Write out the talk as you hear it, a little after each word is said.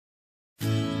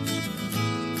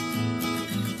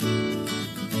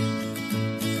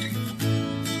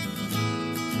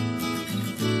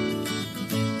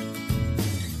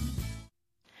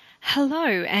Hello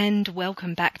and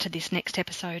welcome back to this next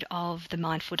episode of the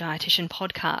Mindful Dietitian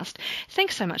podcast.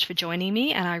 Thanks so much for joining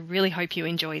me, and I really hope you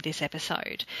enjoy this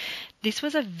episode. This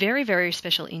was a very, very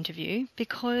special interview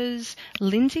because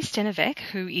Lindsay Stenovec,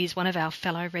 who is one of our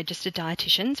fellow registered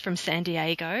dietitians from San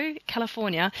Diego,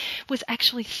 California, was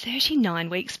actually 39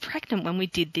 weeks pregnant when we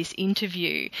did this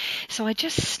interview. So I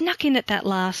just snuck in at that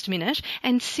last minute,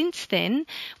 and since then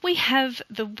we have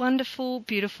the wonderful,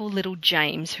 beautiful little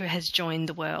James who has joined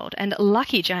the world. And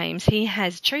lucky James, he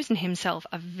has chosen himself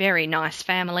a very nice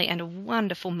family and a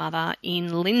wonderful mother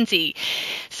in Lindsay.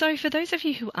 So for those of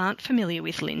you who aren't familiar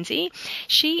with Lindsay,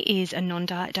 she is a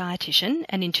non-diet dietitian,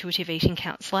 an intuitive eating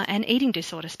counsellor and eating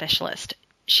disorder specialist.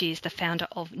 She is the founder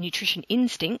of Nutrition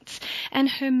Instincts, and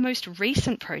her most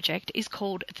recent project is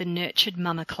called the Nurtured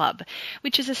Mama Club,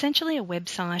 which is essentially a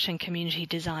website and community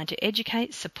designed to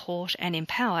educate, support and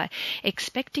empower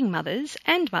expecting mothers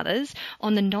and mothers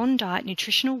on the non-diet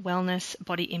nutritional wellness,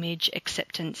 body image,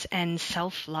 acceptance and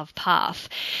self-love path.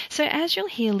 So as you'll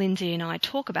hear Lindsay and I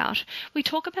talk about, we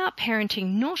talk about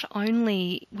parenting not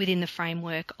only within the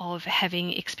framework of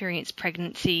having experienced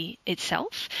pregnancy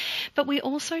itself, but we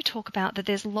also talk about that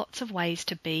there's lots of ways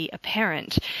to be a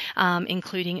parent,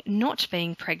 including not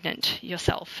being pregnant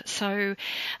yourself. So,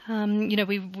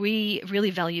 we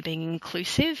really value being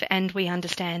inclusive, and we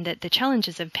understand that the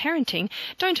challenges of parenting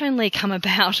don't only come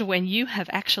about when you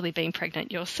have actually been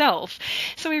pregnant yourself.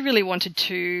 So we really wanted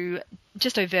to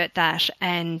just overt that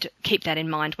and keep that in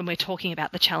mind when we're talking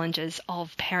about the challenges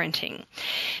of parenting.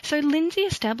 So Lindsay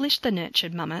established the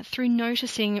Nurtured Mama through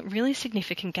noticing really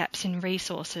significant gaps in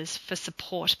resources for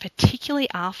support, particularly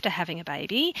after having a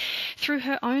baby, through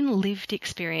her own lived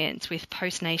experience with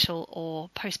postnatal or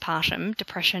postpartum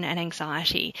depression and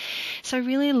anxiety. So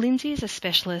really, Lindsay is a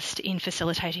specialist in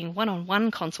facilitating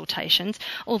one-on-one consultations,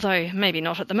 although maybe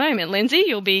not at the moment, Lindsay,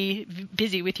 you'll be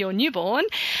busy with your newborn.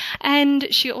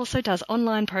 And she also does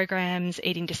online programs,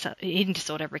 eating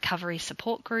disorder recovery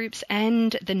support groups,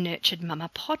 and the Nurtured Mama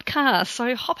podcast.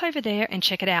 So hop over there and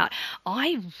check it out.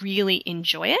 I really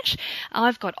enjoy it.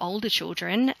 I've got older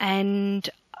children, and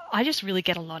I just really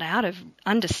get a lot out of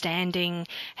understanding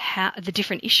how the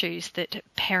different issues that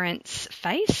parents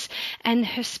face, and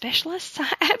her specialists are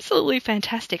absolutely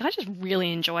fantastic. I just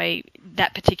really enjoy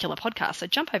that particular podcast, so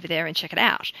jump over there and check it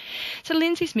out. So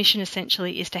Lindsay's mission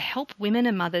essentially is to help women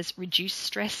and mothers reduce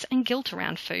stress and guilt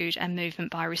around food and movement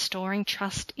by restoring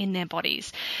trust in their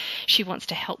bodies. She wants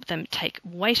to help them take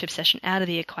weight obsession out of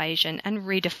the equation and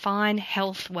redefine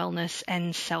health, wellness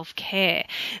and self-care.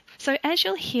 So as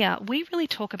you'll hear, we really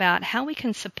talk about how we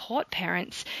can support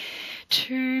parents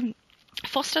to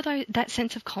foster that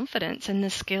sense of confidence and the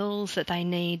skills that they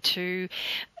need to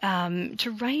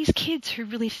raise kids who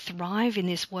really thrive in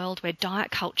this world where diet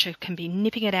culture can be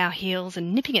nipping at our heels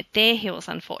and nipping at their heels,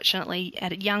 unfortunately,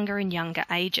 at younger and younger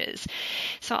ages.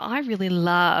 So I really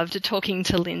loved talking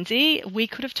to Lindsay. We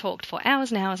could have talked for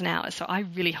hours and hours and hours, so I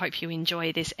really hope you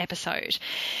enjoy this episode.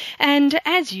 And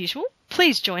as usual,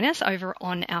 please join us over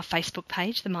on our Facebook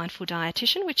page, The Mindful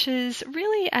Dietitian, which is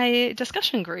really a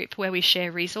discussion group where we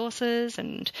share resources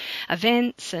and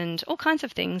events and all kinds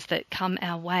of things that come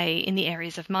our way in the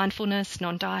areas of mindfulness,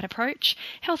 non-diet approach,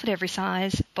 health at every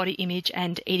size, body image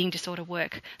and eating disorder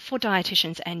work for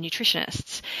dietitians and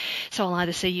nutritionists. So I'll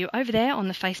either see you over there on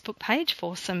the Facebook page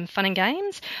for some fun and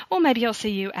games, or maybe I'll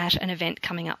see you at an event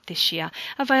coming up this year,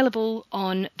 available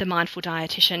on the Mindful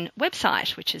Dietitian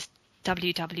website, which is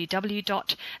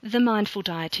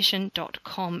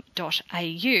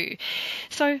www.themindfuldietitian.com.au.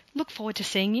 So look forward to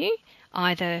seeing you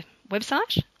either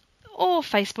website or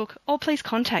Facebook, or please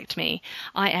contact me.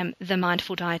 I am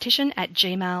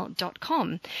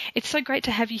themindfuldietitian@gmail.com. It's so great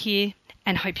to have you here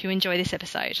and hope you enjoy this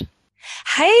episode.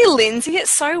 Hey Lindsay,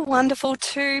 it's so wonderful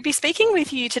to be speaking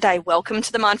with you today. Welcome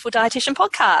to the Mindful Dietitian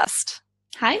podcast.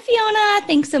 Hi Fiona,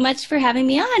 thanks so much for having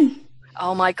me on.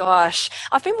 Oh my gosh,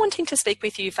 I've been wanting to speak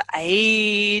with you for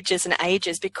ages and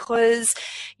ages because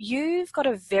you've got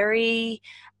a very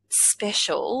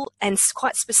special and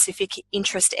quite specific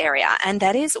interest area, and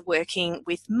that is working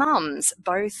with mums,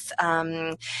 both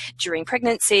during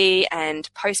pregnancy and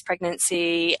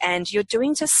post-pregnancy, and you're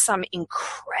doing just some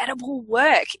incredible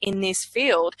work in this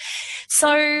field.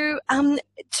 So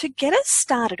to get us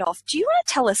started off, do you want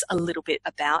to tell us a little bit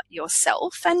about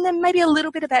yourself and then maybe a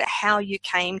little bit about how you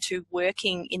came to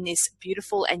working in this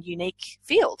beautiful and unique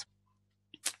field?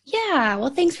 Yeah,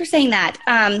 well, thanks for saying that.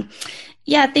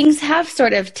 Yeah, things have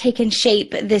sort of taken shape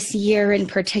this year in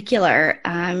particular.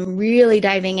 Really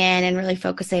diving in and really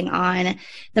focusing on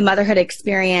the motherhood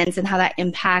experience and how that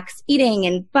impacts eating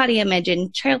and body image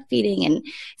and child feeding. And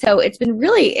so it's been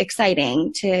really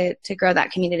exciting to grow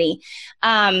that community.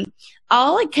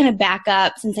 I'll like kind of back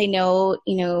up since I know,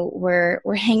 we're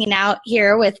hanging out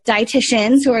here with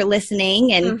dietitians who are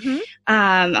listening, and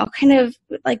I'll kind of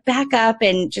like back up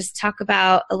and just talk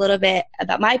about a little bit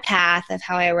about my path of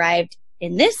how I arrived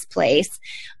in this place,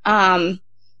 and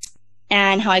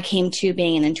how I came to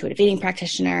being an intuitive eating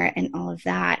practitioner and all of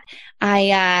that.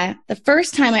 The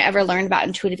first time I ever learned about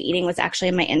intuitive eating was actually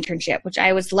in my internship, which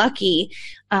I was lucky.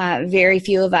 Very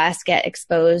few of us get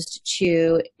exposed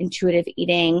to intuitive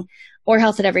eating or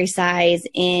health at every size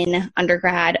in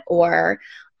undergrad or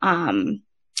in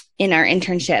our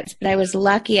internships. But I was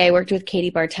lucky. I worked with Katie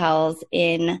Bartels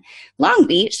in Long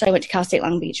Beach. So I went to Cal State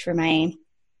Long Beach for my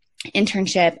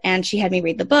internship, and she had me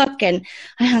read the book, and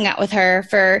I hung out with her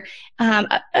for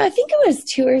I think it was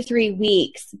 2 or 3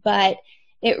 weeks, but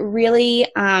it really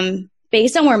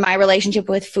based on where my relationship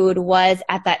with food was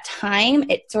at that time,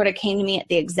 it sort of came to me at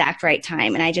the exact right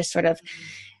time, and I just sort of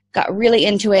got really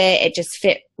into it. It just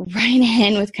fit right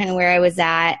in with kind of where I was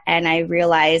at, and I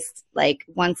realized like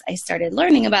once I started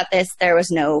learning about this, there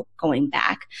was no going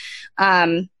back.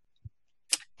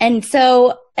 And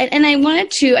so, and I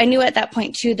knew at that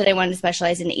point too that I wanted to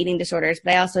specialize in eating disorders,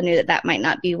 but I also knew that that might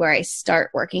not be where I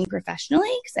start working professionally,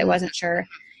 because I wasn't sure,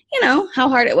 how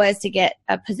hard it was to get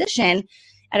a position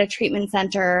at a treatment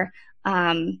center.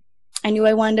 I knew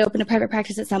I wanted to open a private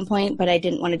practice at some point, but I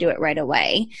didn't want to do it right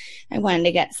away. I wanted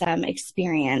to get some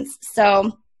experience.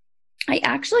 So I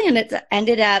actually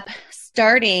ended up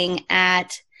starting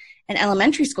at an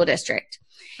elementary school district.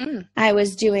 I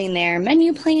was doing their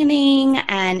menu planning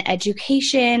and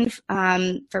education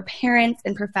for parents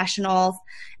and professionals,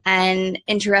 and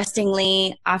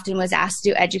interestingly, often was asked to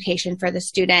do education for the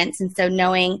students. And so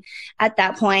knowing at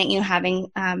that point,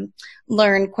 having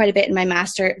learned quite a bit in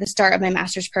the start of my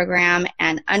master's program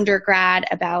and undergrad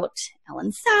about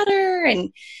Ellen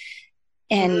Satter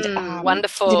and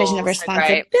wonderful division of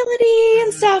responsibility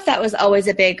and stuff, that was always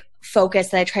a big focus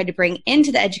that I tried to bring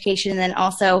into the education. And then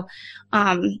also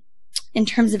in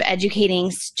terms of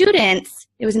educating students,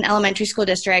 it was an elementary school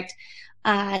district,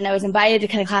 and I was invited to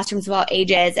kind of classrooms of all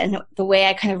ages. And the way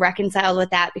I kind of reconciled with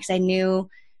that, because I knew,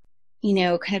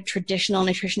 kind of traditional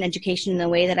nutrition education in the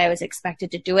way that I was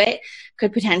expected to do it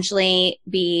could potentially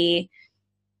be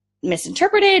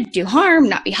misinterpreted, do harm,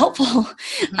 not be helpful.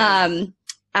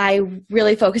 I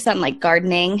really focused on like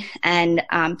gardening and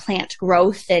plant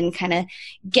growth and kind of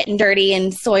getting dirty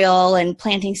in soil and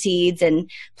planting seeds and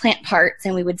plant parts,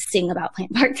 and we would sing about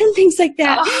plant parts and things like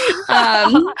that.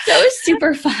 So it was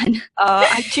super fun.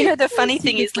 The funny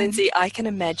thing is, Lindsay, I can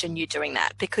imagine you doing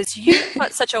that because you've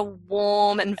got such a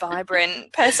warm and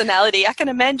vibrant personality. I can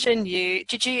imagine you.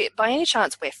 Did you by any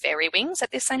chance wear fairy wings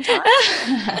at the same time?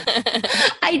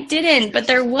 I didn't, but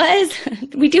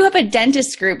we do have a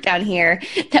dentist group down here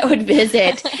that would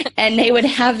visit, and they would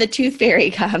have the tooth fairy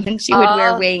come, and she would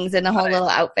wear wings and a whole little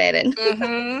outfit, and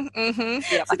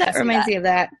Yeah, so that reminds me of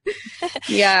that.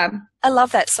 Yeah, I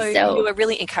love that. So you were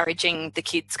really encouraging the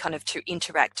kids kind of to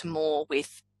interact more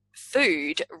with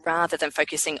food rather than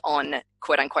focusing on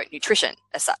quote unquote nutrition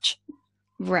as such.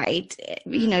 Right.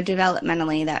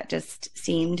 Developmentally, that just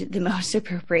seemed the most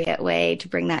appropriate way to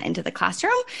bring that into the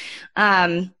classroom,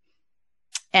 and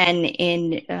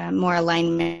in more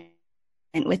alignment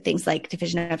with things like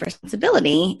division of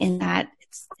responsibility, in that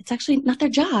it's actually not their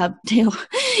job to,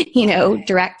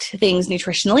 direct things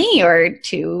nutritionally or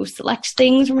to select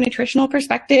things from a nutritional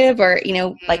perspective, or,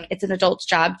 like it's an adult's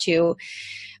job to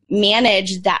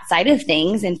manage that side of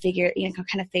things and figure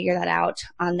that out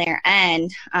on their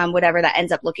end, whatever that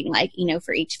ends up looking like,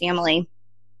 for each family.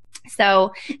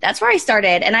 So that's where I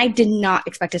started, and I did not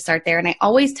expect to start there. And I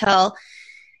always tell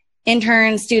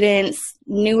interns, students,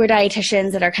 newer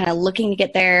dietitians that are kind of looking to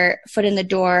get their foot in the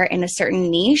door in a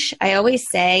certain niche, I always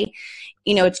say,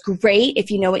 it's great if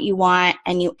you know what you want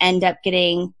and you end up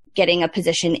getting a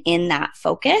position in that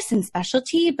focus and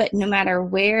specialty. But no matter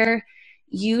where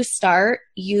you start,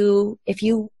 if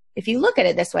you look at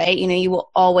it this way, you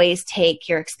will always take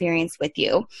your experience with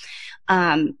you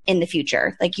in the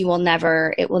future. Like it will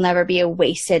never be a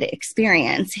wasted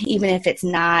experience, even if it's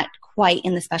not quite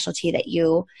in the specialty that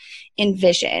you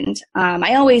envisioned.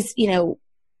 I always,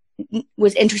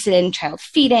 was interested in child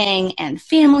feeding and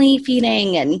family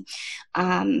feeding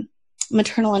and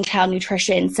maternal and child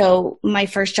nutrition. So my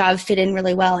first job fit in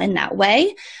really well in that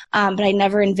way. But I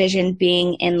never envisioned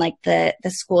being in like the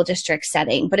school district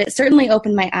setting, but it certainly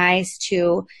opened my eyes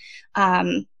to,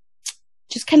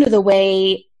 just kind of the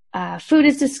way, food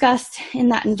is discussed in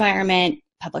that environment,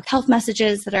 public health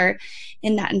messages that are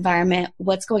in that environment,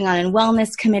 what's going on in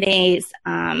wellness committees,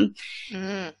 wellness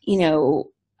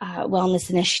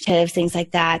initiatives, things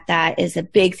like that. That is a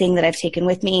big thing that I've taken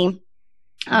with me.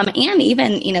 And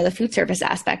even, the food service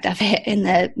aspect of it and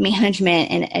the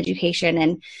management and education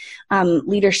and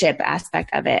leadership aspect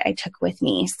of it, I took with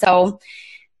me. So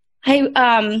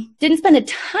I didn't spend a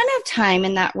ton of time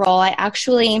in that role. I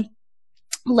actually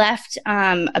left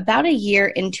about a year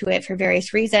into it for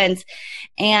various reasons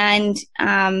and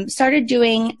started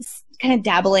doing kind of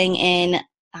dabbling in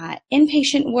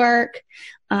inpatient work,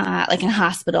 like in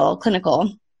hospital,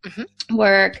 clinical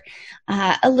work,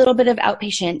 a little bit of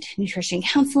outpatient nutrition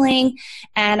counseling.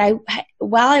 And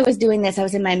while I was doing this, I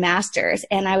was in my master's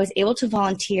and I was able to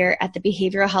volunteer at the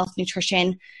Behavioral Health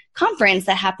Nutrition Conference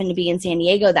that happened to be in San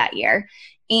Diego that year.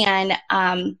 And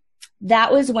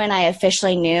that was when I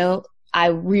officially knew I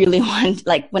really wanted,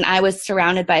 like when I was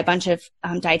surrounded by a bunch of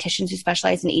dietitians who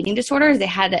specialize in eating disorders, they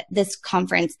had this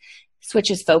conference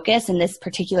switches focus, and this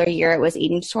particular year it was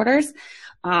eating disorders.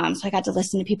 So I got to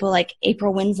listen to people like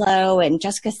April Winslow and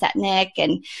Jessica Setnick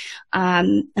and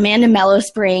Amanda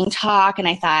Mellowspring talk. And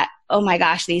I thought, oh my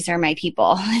gosh, these are my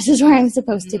people. This is where I'm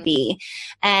supposed to be.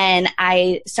 And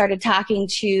I started talking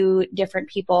to different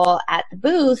people at the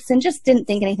booths and just didn't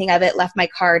think anything of it, left my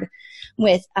card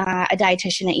with a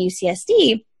dietitian at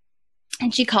UCSD.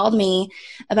 And she called me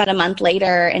about a month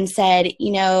later and said,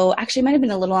 actually it might have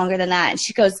been a little longer than that. And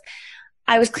she goes,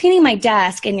 I was cleaning my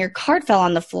desk and your card fell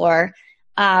on the floor.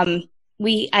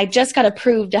 I just got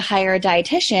approved to hire a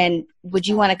dietitian. Would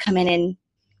you want to come in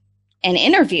and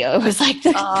interview? It was like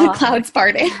the clouds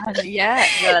parted. Yeah.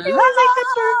 It was like the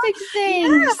perfect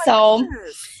thing. Yeah,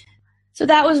 so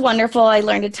that was wonderful. I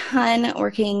learned a ton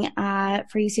working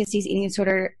for UCSD's Eating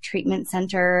Disorder Treatment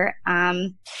Center.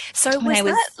 So was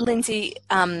that, Lindsay,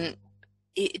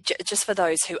 just for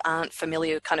those who aren't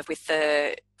familiar kind of with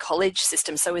the college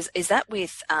system, so is that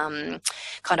with kind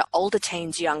of older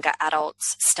teens, younger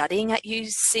adults studying at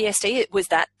UCSD? Was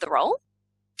that the role?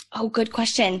 Oh, good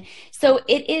question. So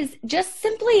it is just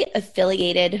simply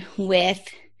affiliated with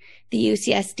the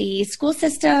UCSD school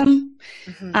system,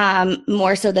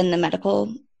 more so than the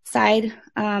medical side,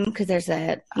 because there's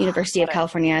a University of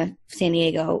California, San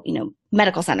Diego,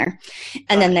 medical center.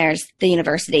 And then there's the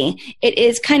university. It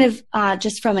is kind of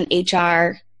just from an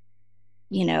HR,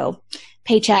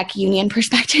 paycheck union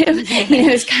perspective,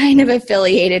 it's kind of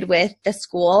affiliated with the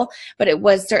school, but it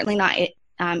was certainly not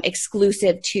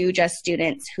exclusive to just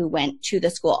students who went to the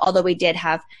school. Although we did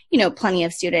have, plenty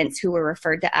of students who were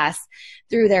referred to us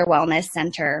through their wellness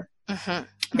center.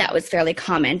 That was fairly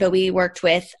common, but we worked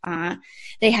with,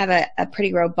 they have a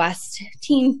pretty robust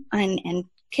teen and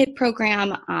kid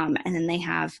program. And then they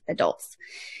have adults.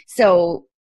 So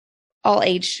all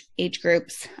age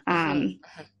groups.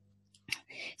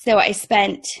 So I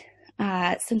spent,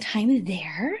 some time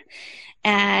there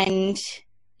and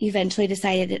eventually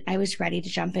decided that I was ready to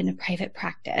jump into private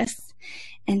practice.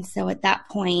 And so at that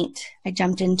point, I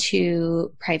jumped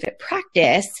into private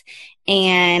practice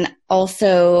and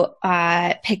also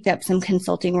picked up some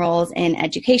consulting roles in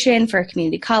education for a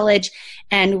community college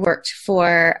and worked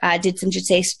for, did some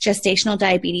gestational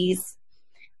diabetes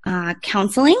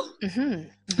counseling,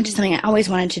 which is something I always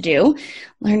wanted to do.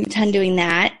 Learned a ton doing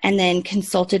that, and then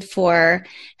consulted for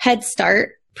Head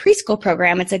Start preschool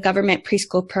program. It's a government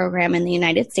preschool program in the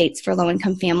United States for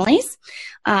low-income families.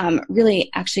 Really,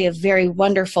 actually a very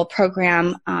wonderful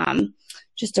program,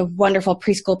 just a wonderful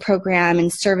preschool program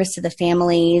and service to the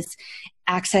families,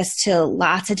 access to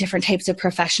lots of different types of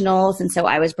professionals. And so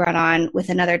I was brought on with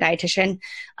another dietitian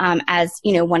as,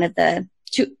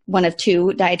 one of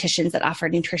two dietitians that offer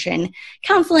nutrition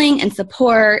counseling and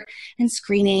support and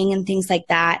screening and things like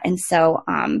that. And so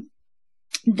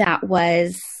that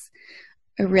was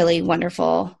a really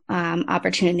wonderful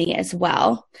opportunity as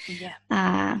well.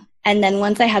 Yeah. And then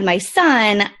once I had my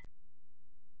son,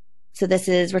 so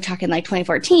we're talking like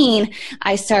 2014,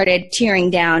 I started tearing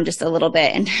down just a little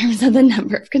bit in terms of the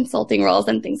number of consulting roles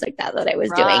and things like that I was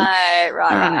doing.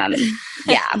 Right.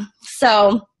 Yeah.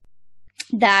 So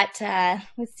that,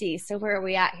 let's see. So where are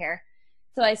we at here?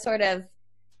 So I sort of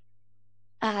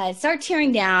start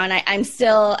tearing down. I'm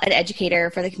still an educator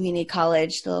for the community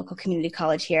college, the local community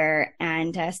college here,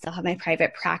 and still have my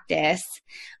private practice,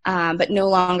 but no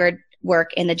longer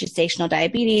work in the gestational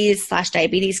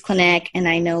diabetes clinic, and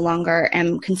I no longer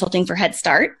am consulting for Head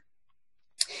Start.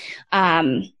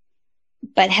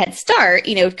 but Head Start,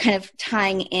 kind of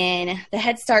tying in the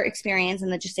Head Start experience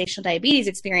and the gestational diabetes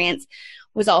experience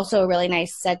was also a really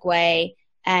nice segue,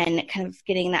 and kind of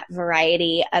getting that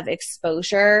variety of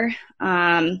exposure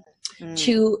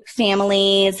to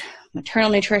families, maternal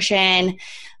nutrition,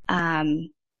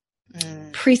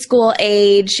 preschool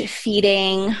age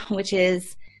feeding, which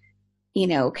is,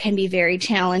 can be very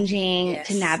challenging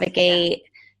to navigate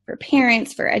for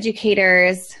parents, for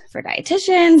educators, for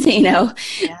dietitians,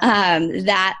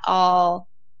 that all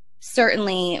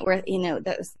certainly were,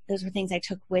 those were things I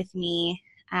took with me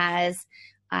as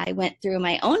I went through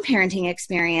my own parenting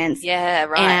experience. Yeah,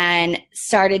 right. And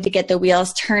started to get the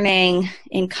wheels turning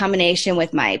in combination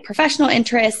with my professional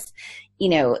interests,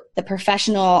 the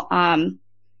professional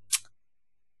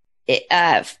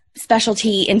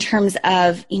specialty in terms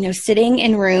of, sitting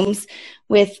in rooms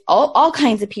with all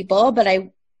kinds of people, but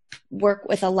I work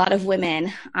with a lot of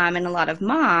women and a lot of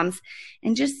moms,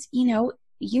 and just,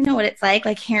 what it's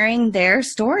like hearing their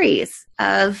stories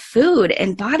of food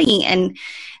and body and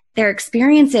their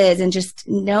experiences, and just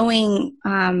knowing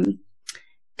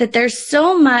that there's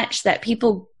so much that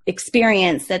people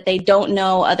experience that they don't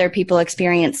know other people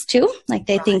experience too. Like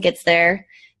they think it's their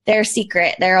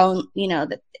secret, their own,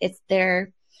 that it's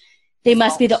they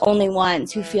must be the only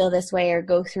ones who feel this way or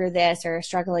go through this or are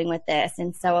struggling with this.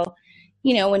 And so,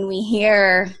 when we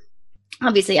hear,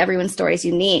 obviously everyone's story is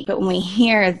unique, but when we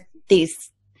hear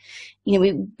these,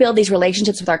 we build these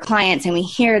relationships with our clients and we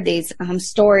hear these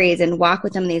stories and walk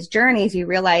with them in these journeys, you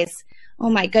realize, oh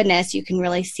my goodness, you can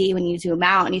really see when you zoom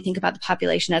out and you think about the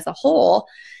population as a whole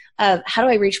of how do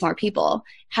I reach more people?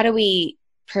 How do we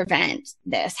prevent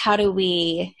this? How do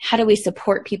we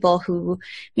support people who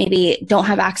maybe don't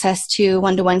have access to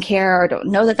one-to-one care or don't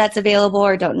know that that's available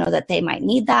or don't know that they might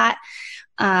need that?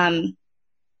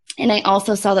 And I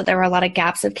also saw that there were a lot of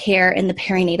gaps of care in the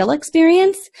perinatal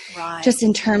experience, just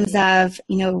in terms of,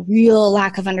 real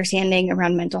lack of understanding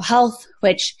around mental health,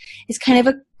 which is kind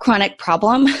of a chronic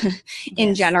problem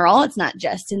in general. It's not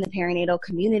just in the perinatal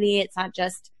community. It's not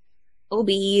just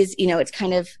OBs, it's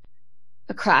kind of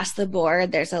across the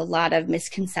board. There's a lot of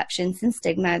misconceptions and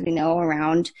stigma,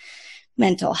 around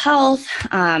mental health.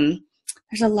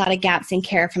 There's a lot of gaps in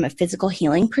care from a physical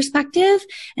healing perspective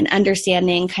and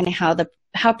understanding kind of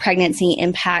how pregnancy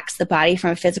impacts the body from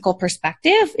a physical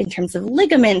perspective in terms of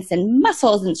ligaments and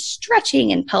muscles and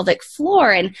stretching and pelvic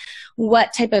floor, and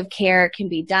what type of care can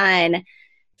be done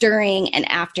during and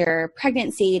after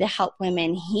pregnancy to help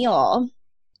women heal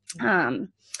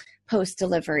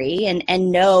post-delivery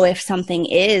and know if something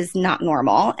is not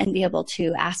normal and be able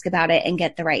to ask about it and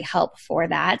get the right help for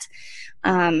that.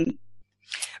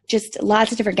 Just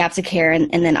lots of different gaps of care.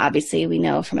 And then obviously we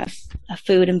know from a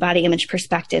food and body image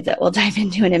perspective that we'll dive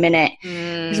into in a minute.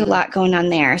 There's a lot going on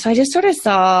there. So I just sort of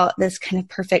saw this kind of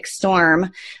perfect storm.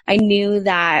 I knew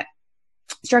that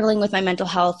struggling with my mental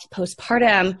health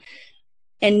postpartum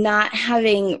and not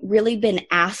having really been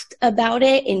asked about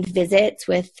it in visits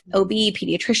with OB,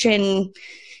 pediatrician,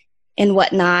 and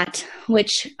whatnot,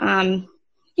 which, again,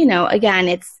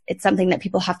 it's something that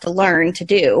people have to learn to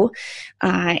do.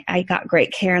 I got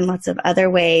great care in lots of other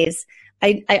ways.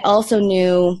 I also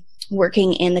knew,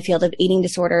 working in the field of eating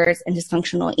disorders and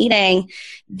dysfunctional eating,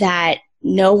 that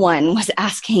no one was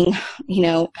asking,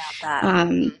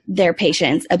 their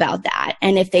patients about that.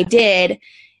 And if they did,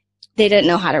 they didn't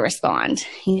know how to respond.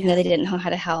 They didn't know how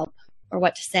to help or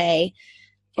what to say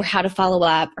or how to follow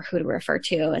up or who to refer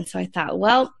to. And so I thought,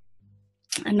 well,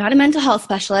 I'm not a mental health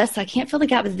specialist, so I can't fill the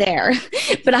gap there,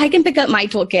 but I can pick up my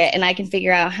toolkit and I can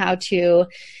figure out how to,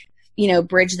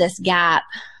 bridge this gap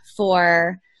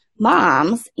for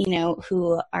moms,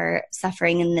 who are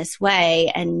suffering in this way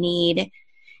and need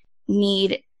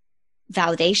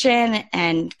validation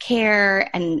and care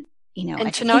and, and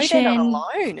education. To know they're not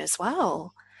alone as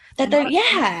well.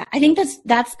 I think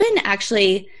that's been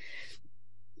actually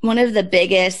one of the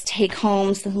biggest take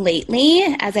homes lately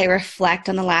as I reflect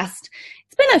on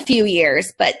it's been a few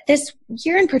years, but this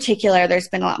year in particular, there's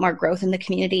been a lot more growth in the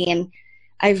community. And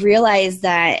I've realized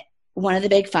that one of the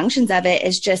big functions of it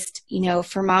is just,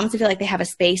 for moms to feel like they have a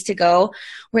space to go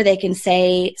where they can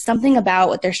say something about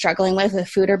what they're struggling with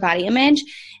food or body image,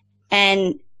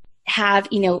 and have,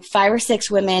 5 or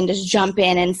 6 women just jump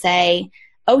in and say,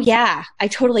 oh yeah, I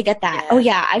totally get that. Yeah. Oh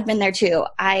yeah, I've been there too.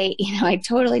 I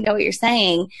totally know what you're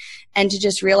saying. And to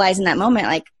just realize in that moment,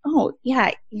 like, oh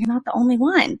yeah, you're not the only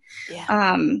one.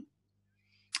 Yeah.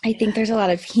 I think there's a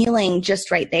lot of healing just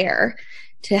right there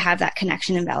to have that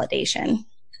connection and validation.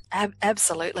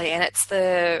 Absolutely. And it's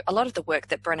a lot of the work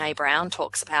that Brene Brown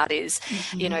talks about is,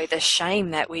 you know, the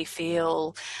shame that we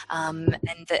feel, and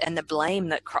the blame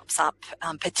that crops up,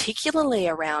 particularly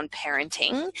around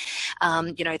parenting,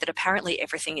 you know, that apparently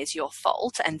everything is your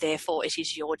fault and therefore it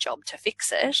is your job to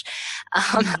fix it.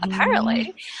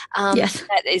 Apparently, Yes.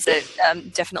 that is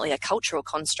definitely a cultural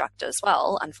construct as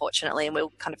well, unfortunately, and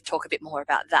we'll kind of talk a bit more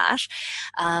about that.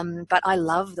 But I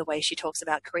love the way she talks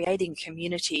about creating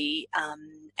community,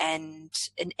 and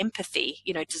an empathy,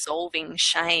 you know, dissolving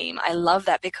shame. I love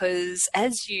that because,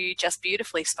 as you just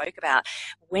beautifully spoke about,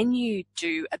 when you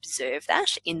do observe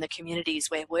that in the communities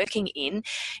we're working in,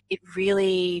 it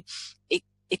really,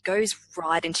 it goes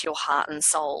right into your heart and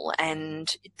soul.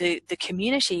 And the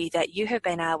community that you have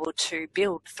been able to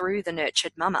build through the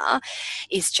Nurtured Mama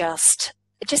is just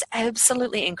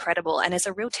absolutely incredible, and is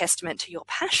a real testament to your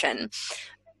passion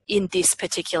in this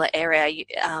particular area,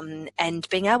 and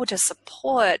being able to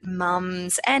support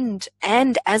mums and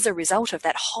as a result of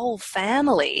that, whole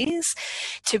families,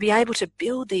 to be able to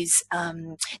build these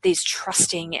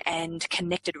trusting and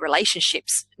connected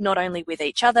relationships, not only with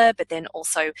each other, but then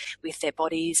also with their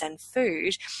bodies and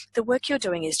food. The work you're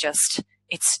doing is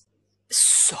it's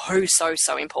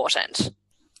so important.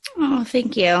 Oh,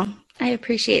 thank you. I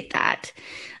appreciate that.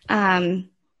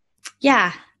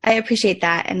 Yeah, I appreciate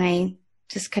that. And I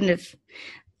just kind of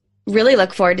really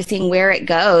look forward to seeing where it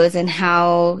goes and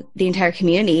how the entire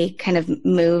community kind of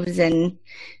moves and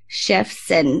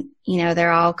shifts, and, you know,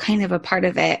 they're all kind of a part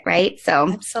of it, right?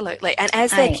 So absolutely. And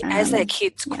as their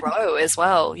kids grow as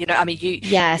well, you know, I mean,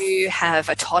 you have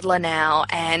a toddler now,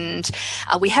 and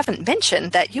we haven't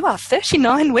mentioned that you are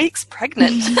 39 weeks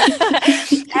pregnant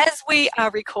as we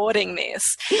are recording this.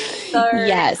 So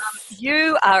yes,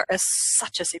 you are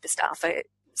such a superstar for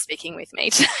speaking with me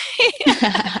today.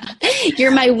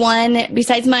 You're my one,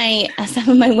 besides some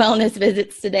of my wellness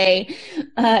visits today,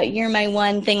 you're my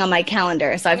one thing on my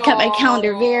calendar. So I've kept my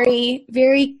calendar very,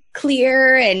 very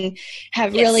clear, and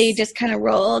have really just kind of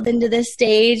rolled into this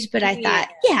stage. But I thought,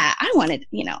 I wanted,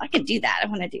 you know, I could do that. I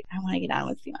want to get on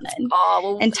with Fiona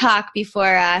and talk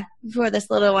before this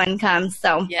little one comes.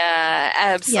 So yeah,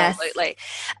 absolutely.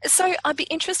 Yes. So I'd be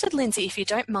interested, Lindsay, if you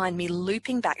don't mind me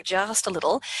looping back just a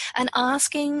little and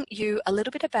asking you a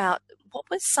little bit about what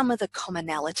were some of the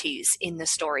commonalities in the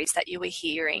stories that you were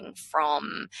hearing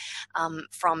from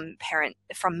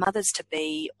mothers to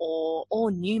be or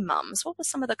new mums? What were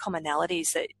some of the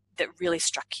commonalities that really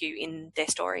struck you in their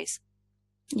stories?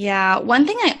 Yeah, one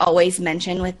thing I always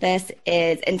mention with this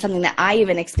is, and something that I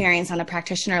even experience on a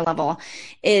practitioner level,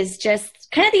 is just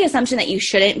kind of the assumption that you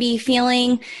shouldn't be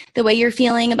feeling the way you're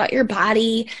feeling about your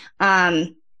body.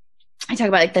 I talk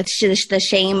about like the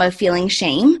shame of feeling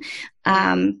shame.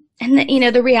 And, you know,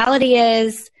 the reality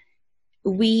is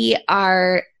we're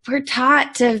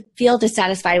taught to feel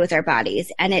dissatisfied with our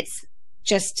bodies, and it's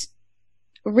just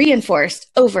reinforced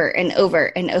over and over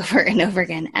and over and over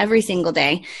again every single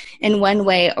day in one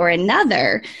way or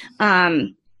another.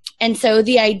 And so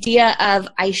the idea of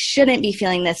I shouldn't be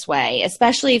feeling this way,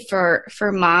 especially for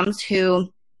moms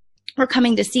who were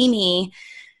coming to see me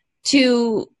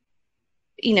to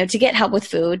get help with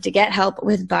food, to get help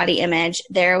with body image,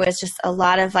 there was just a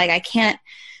lot of like, I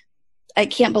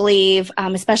can't believe,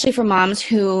 especially for moms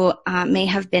who may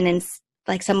have been in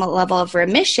like some level of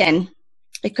remission.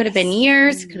 It could have been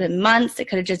years, it could have been months, it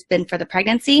could have just been for the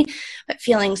pregnancy, but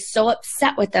feeling so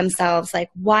upset with themselves,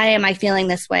 like, why am I feeling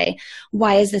this way?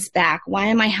 Why is this back? Why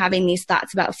am I having these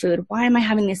thoughts about food? Why am I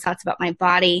having these thoughts about my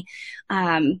body?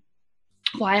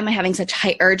 Why am I having such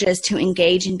high urges to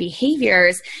engage in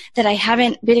behaviors that I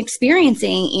haven't been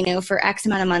experiencing, you know, for X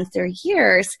amount of months or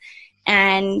years?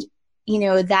 And, you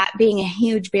know, that being a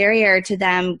huge barrier to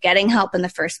them getting help in the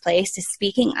first place, to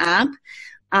speaking up.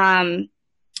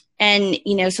 And,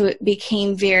 you know, so it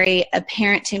became very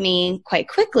apparent to me quite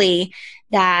quickly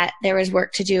that there was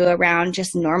work to do around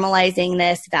just normalizing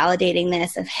this, validating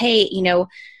this of, hey, you know,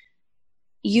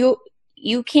 you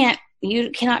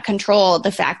cannot control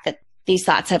the fact that these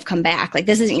thoughts have come back. Like,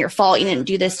 this isn't your fault. You didn't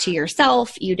do this to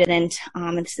yourself. You didn't,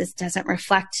 this doesn't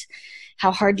reflect how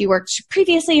hard you worked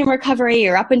previously in recovery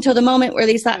or up until the moment where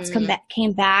these thoughts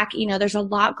came back. You know, there's a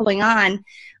lot going on,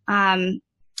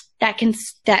 that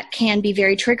can be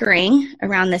very triggering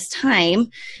around this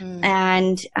time.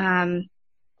 And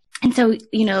so,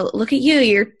 you know, look at you,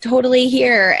 you're totally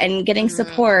here and getting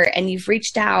support, and you've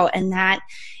reached out, and that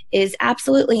is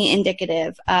absolutely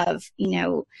indicative of, you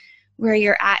know, where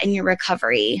you're at in your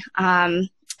recovery.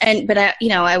 But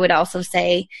I would also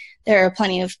say there are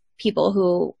plenty of people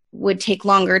who would take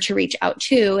longer to reach out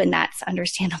to, and that's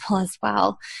understandable as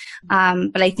well.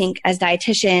 But I think as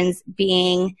dietitians,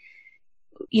 being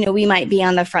we might be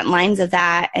on the front lines of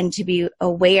that, and to be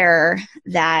aware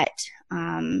that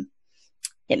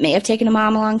it may have taken a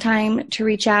mom a long time to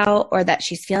reach out, or that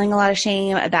she's feeling a lot of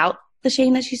shame about the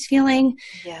shame that she's feeling.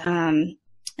 Yeah.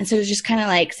 And so just kind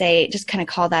of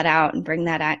call that out and bring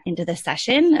that out into the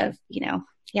session of,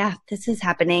 this is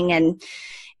happening, and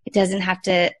it doesn't have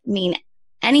to mean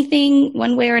anything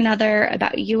one way or another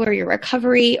about you or your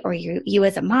recovery or you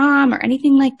as a mom or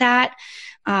anything like that.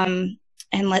 And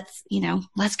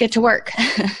let's get to work.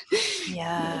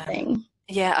 Yeah.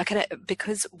 Yeah,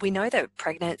 because we know that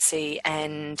pregnancy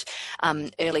and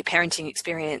early parenting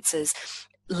experiences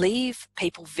leave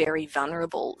people very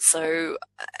vulnerable. So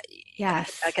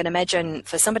yes, I can imagine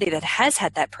for somebody that has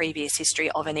had that previous history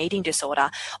of an eating disorder,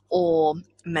 or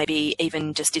maybe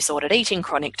even just disordered eating,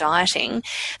 chronic dieting,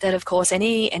 that of course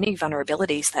any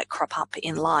vulnerabilities that crop up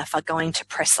in life are going to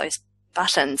press those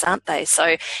buttons, aren't they?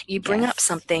 So you bring up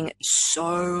something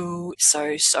so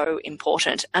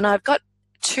important. And I've got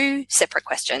two separate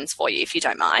questions for you, if you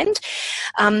don't mind.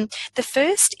 The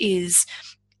first is,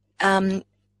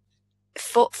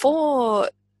 for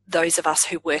those of us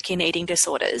who work in eating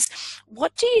disorders,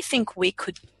 what do you think we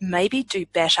could maybe do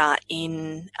better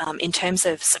in terms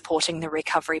of supporting the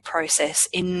recovery process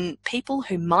in people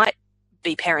who might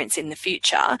be parents in the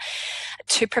future,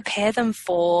 to prepare them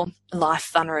for life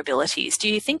vulnerabilities? Do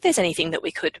you think there's anything that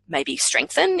we could maybe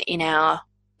strengthen in our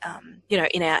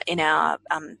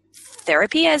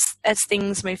therapy as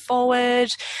things move forward?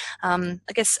 I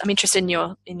guess I'm interested in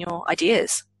your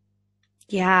ideas.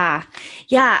 Yeah.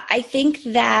 I think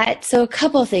that, so a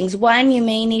couple of things. One, you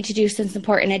may need to do some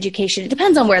support in education. It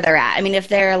depends on where they're at. I mean, if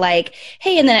they're like,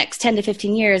 hey, in the next 10 to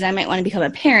 15 years, I might want to become a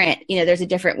parent, there's a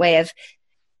different way of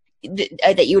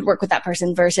that you would work with that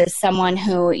person versus someone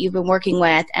who you've been working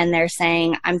with and they're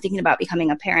saying, I'm thinking about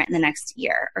becoming a parent in the next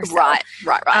year or so. Right.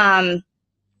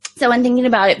 So I'm thinking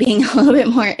about it being a little bit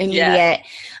more immediate.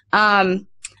 Yeah.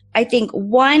 I think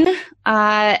one,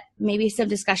 maybe some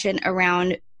discussion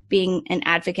around being an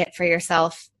advocate for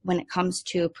yourself when it comes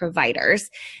to providers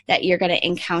that you're going to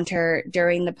encounter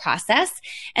during the process.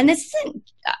 And this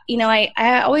isn't,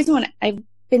 I've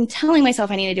been telling myself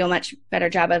I need to do a much better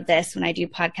job of this when I do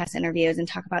podcast interviews and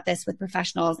talk about this with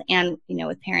professionals and,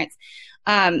 with parents.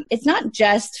 It's not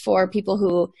just for people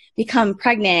who become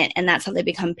pregnant and that's how they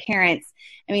become parents.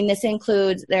 I mean, this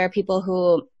includes, there are people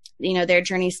who, their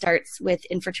journey starts with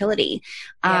infertility,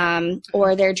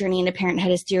 or their journey into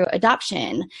parenthood is through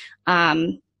adoption,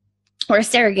 or a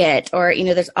surrogate, or,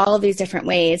 there's all of these different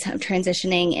ways of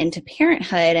transitioning into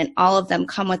parenthood, and all of them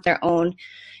come with their own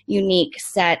unique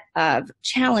set of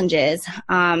challenges.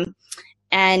 So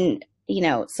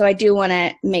I do want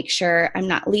to make sure I'm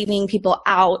not leaving people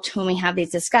out when we have these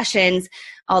discussions,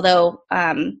 although,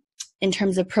 in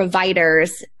terms of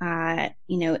providers,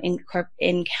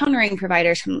 encountering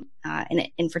providers from in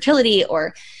infertility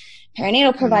or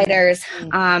perinatal providers,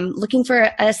 looking for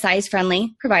a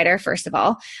size-friendly provider, first of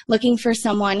all, looking for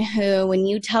someone who, when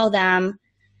you tell them,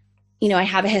 I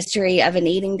have a history of an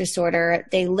eating disorder,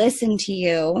 they listen to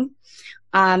you,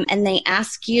 and they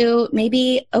ask you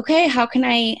maybe, okay, how can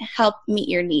I help meet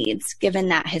your needs given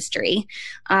that history?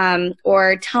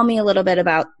 Or tell me a little bit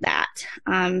about that.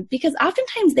 Because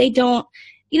oftentimes they don't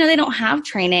have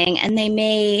training, and they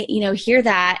may, hear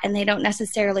that and they don't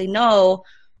necessarily know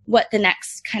what the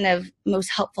next kind of most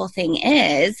helpful thing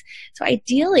is. So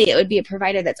ideally it would be a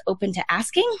provider that's open to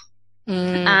asking.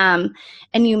 And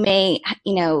you may,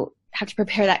 have to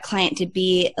prepare that client to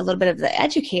be a little bit of the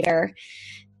educator.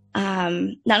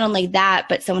 Not only that,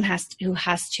 but someone who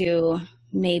has to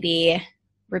maybe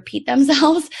repeat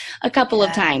themselves a couple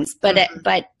of times, but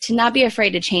to not be afraid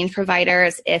to change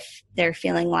providers if they're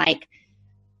feeling like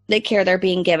the care they're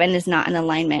being given is not in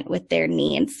alignment with their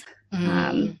needs.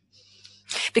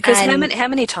 Because how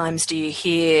many times do you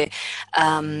hear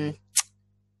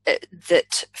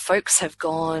that folks have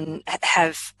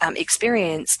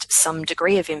experienced some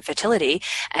degree of infertility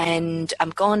and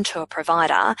gone to a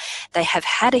provider. They have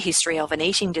had a history of an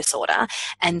eating disorder,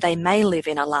 and they may live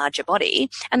in a larger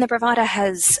body, and the provider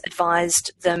has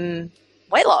advised them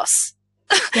weight loss.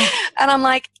 Yeah. And I'm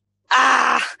like,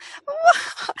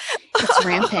 it's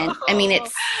rampant. I mean,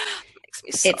 it's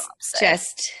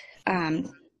just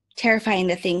terrifying,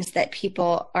 the things that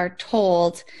people are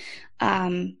told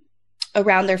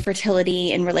around their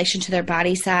fertility in relation to their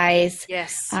body size.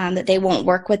 Yes. That they won't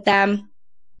work with them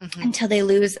until they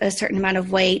lose a certain amount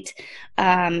of weight.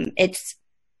 It's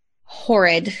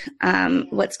horrid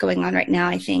what's going on right now,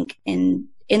 I think, in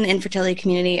the infertility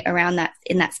community around that,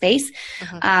 in that space.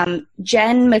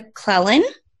 Jen McClellan,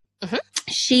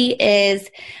 She is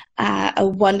a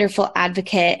wonderful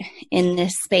advocate in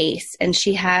this space, and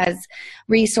she has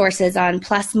resources on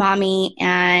Plus Mommy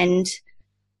and,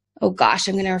 oh gosh,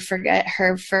 I'm going to forget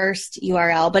her first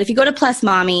URL. But if you go to Plus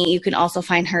Mommy, you can also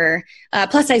find her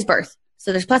Plus Size Birth.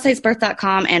 So there's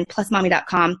plussizebirth.com and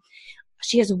plusmommy.com.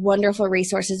 She has wonderful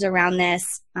resources around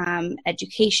this,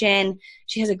 education.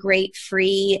 She has a great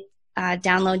free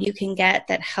download you can get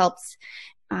that helps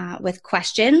with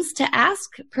questions to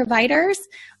ask providers,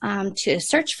 to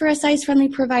search for a size-friendly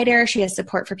provider. She has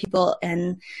support for people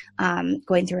in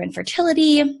going through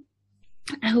infertility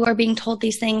who are being told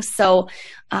these things. So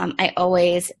I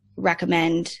always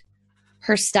recommend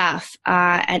her stuff.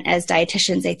 And as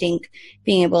dietitians, I think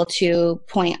being able to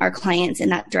point our clients in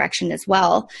that direction as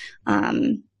well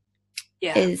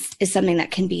is something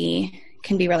that can be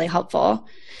really helpful.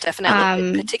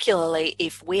 Definitely, particularly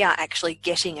if we are actually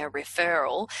getting a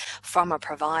referral from a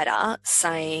provider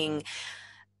saying,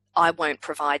 I won't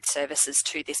provide services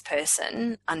to this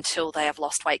person until they have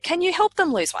lost weight. Can you help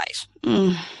them lose weight?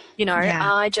 You know,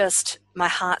 my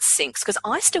heart sinks because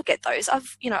I still get those.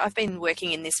 I've been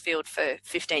working in this field for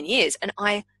 15 years and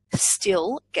I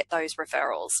still get those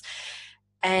referrals.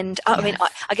 And I mean,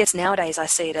 I guess nowadays I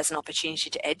see it as an opportunity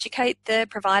to educate the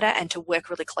provider and to work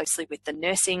really closely with the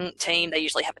nursing team. They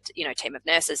usually have a team of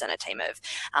nurses and a team of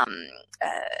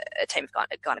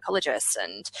gynecologists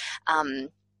and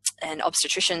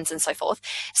obstetricians and so forth.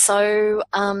 So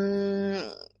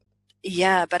but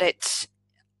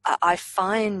I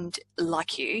find,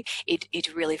 like you,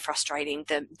 it really frustrating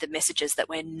the messages that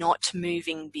we're not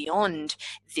moving beyond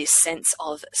this sense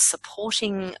of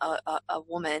supporting a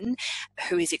woman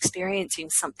who is experiencing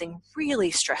something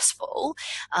really stressful,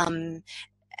 and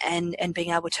being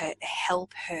able to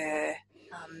help her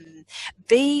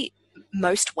be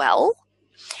most well,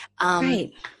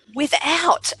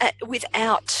 without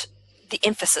the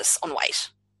emphasis on weight.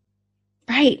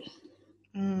 Right.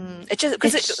 It just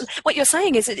because what you're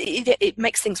saying is it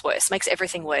makes things worse, makes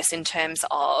everything worse in terms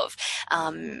of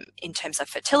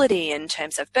fertility, in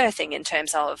terms of birthing, in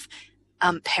terms of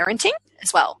parenting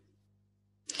as well.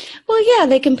 Well, yeah,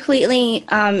 they completely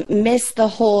miss the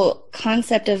whole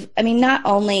concept of, I mean, not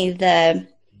only the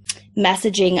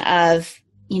messaging of,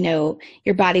 your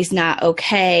body's not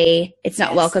okay, it's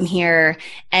not welcome here,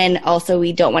 and also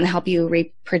we don't want to help you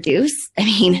reproduce. I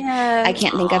mean, I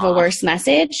can't think of a worse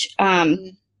message. But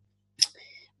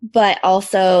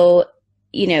also,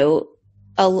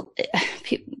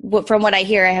 from what I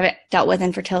hear, I haven't dealt with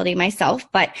infertility myself,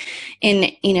 but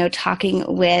in,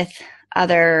 talking with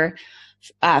other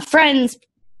friends,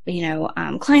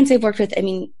 clients I've worked with, I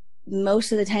mean,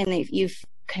 most of the time you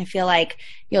kind of feel like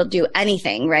you'll do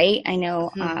anything, right? I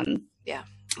know, I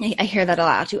hear that a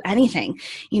lot. I'll do anything,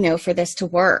 for this to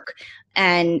work.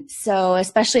 And so,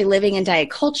 especially living in diet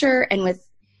culture and with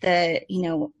the,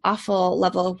 awful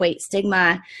level of weight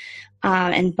stigma,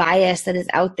 and bias that is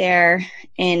out there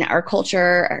in our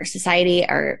culture, our society,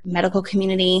 our medical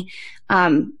community,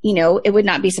 it would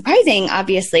not be surprising,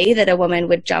 obviously, that a woman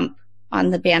would jump on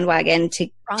the bandwagon to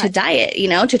diet,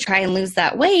 to try and lose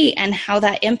that weight, and how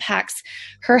that impacts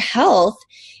her health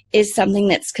is something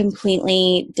that's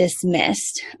completely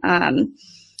dismissed.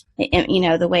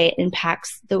 The way it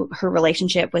impacts her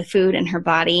relationship with food and her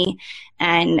body,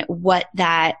 and what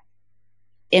that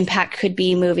impact could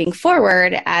be moving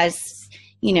forward as,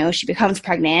 she becomes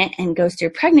pregnant and goes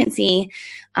through pregnancy,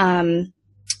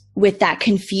 with that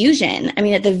confusion. I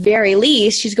mean, at the very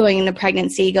least, she's going into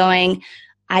pregnancy going,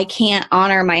 I can't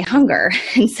honor my hunger.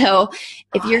 And so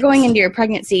if you're going into your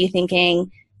pregnancy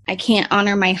thinking, I can't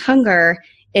honor my hunger,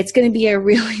 it's going to be a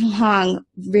really long,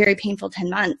 very painful 10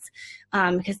 months.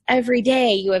 Because every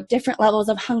day you have different levels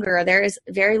of hunger. There is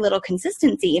very little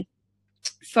consistency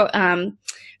from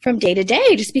day to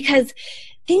day, just because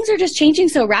things are just changing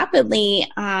so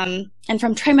rapidly. And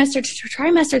from trimester to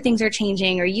trimester, things are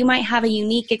changing, or you might have a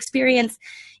unique experience,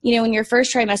 in your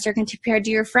first trimester compared to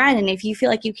your friend. And if you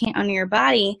feel like you can't honor your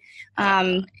body,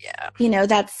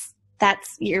 that's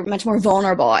you're much more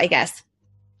vulnerable, I guess,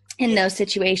 in those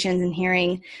situations, and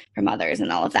hearing from others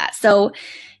and all of that. So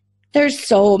there's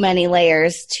so many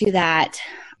layers to that.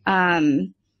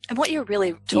 And what you're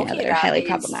really talking they're about highly is,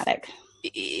 problematic.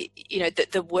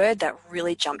 The word that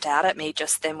really jumped out at me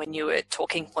just then when you were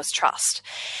talking was trust.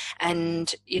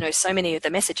 And, so many of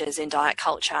the messages in diet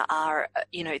culture are,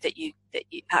 that you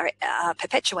are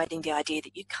perpetuating the idea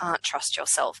that you can't trust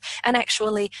yourself. And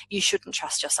actually, you shouldn't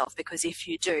trust yourself, because if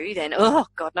you do, then,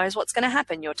 God knows what's going to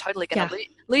happen. You're totally going to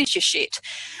lose your shit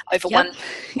over one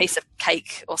piece of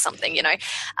cake or something,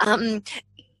 And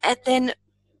then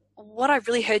what I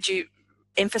really heard you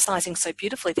emphasizing so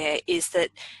beautifully there is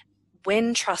that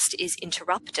when trust is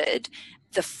interrupted,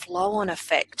 the flow-on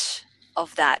effect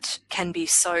of that can be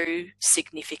so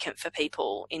significant for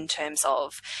people in terms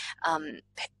of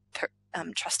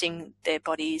trusting their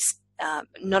bodies,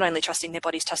 not only trusting their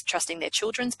bodies, trusting their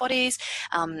children's bodies,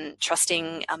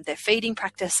 trusting their feeding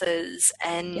practices.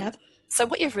 And Yep. so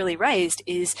what you've really raised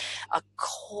is a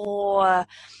core,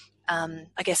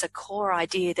 I guess, a core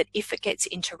idea that if it gets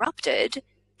interrupted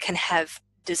can have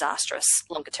disastrous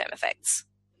longer-term effects.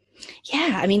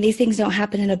 Yeah, I mean, these things don't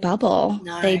happen in a bubble.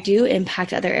 No. They do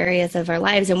impact other areas of our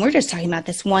lives. And we're just talking about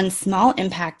this one small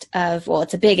impact of, well,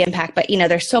 it's a big impact, but,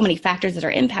 there's so many factors that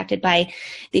are impacted by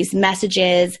these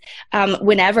messages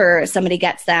whenever somebody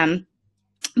gets them.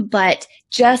 But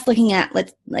just looking at,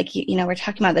 we're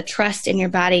talking about the trust in your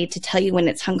body to tell you when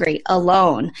it's hungry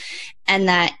alone, and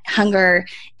that hunger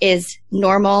is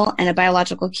normal and a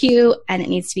biological cue and it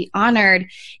needs to be honored.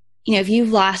 If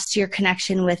you've lost your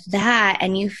connection with that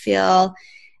and you feel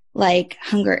like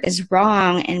hunger is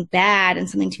wrong and bad and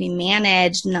something to be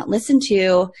managed and not listened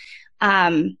to,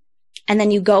 and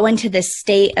then you go into this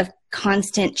state of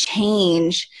constant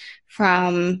change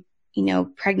from,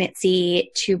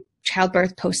 pregnancy to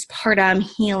childbirth, postpartum,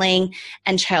 healing,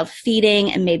 and child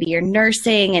feeding, and maybe you're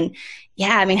nursing. And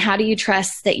how do you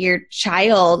trust that your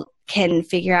child can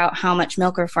figure out how much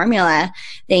milk or formula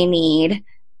they need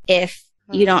if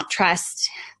you don't trust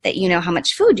that you know how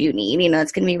much food you need?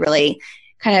 It's going to be really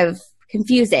kind of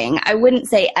confusing. I wouldn't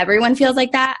say everyone feels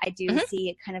like that. I do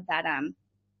see kind of that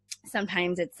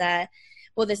sometimes it's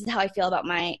well, this is how I feel about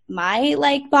my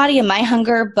body and my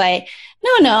hunger, but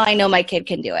no, I know my kid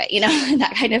can do it,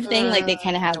 that kind of thing. Like they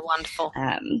kind of have wonderful,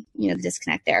 the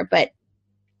disconnect there, but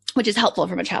which is helpful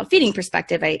from a child feeding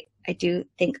perspective. I do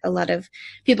think a lot of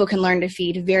people can learn to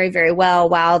feed very, very well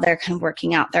while they're kind of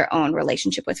working out their own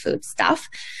relationship with food stuff.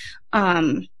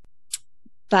 But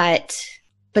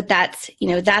that's,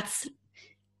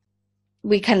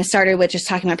 we kind of started with just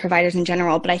talking about providers in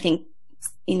general, but I think,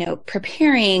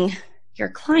 preparing your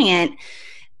client,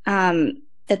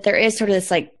 that there is sort of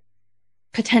this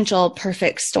potential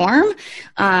perfect storm,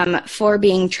 for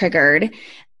being triggered,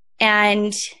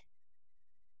 and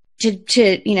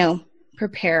to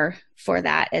prepare for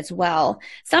that as well.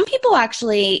 Some people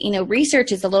actually,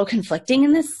 research is a little conflicting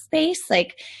in this space.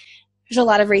 There's a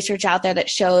lot of research out there that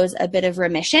shows a bit of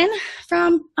remission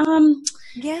from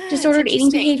disordered eating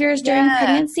behaviors during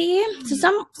pregnancy.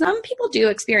 So some people do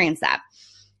experience that.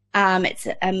 It's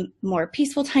a more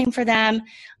peaceful time for them.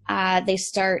 They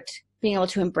start being able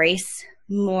to embrace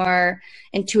more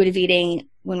intuitive eating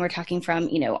when we're talking from,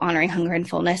 honoring hunger and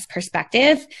fullness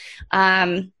perspective.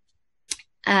 And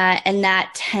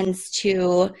that tends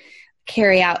to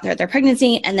carry out their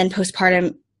pregnancy, and then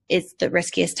postpartum is the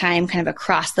riskiest time kind of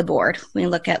across the board when you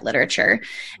look at literature.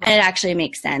 And it actually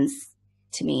makes sense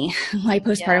to me why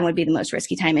postpartum would be the most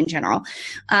risky time in general.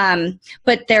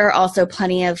 But there are also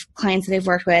plenty of clients that I've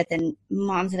worked with and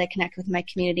moms that I connect with in my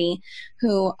community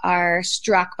who are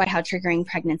struck by how triggering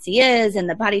pregnancy is and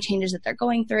the body changes that they're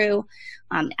going through,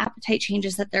 the appetite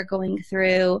changes that they're going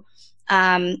through.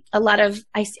 I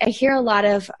hear a lot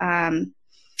of, I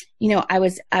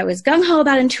was gung-ho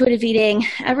about intuitive eating.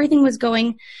 Everything was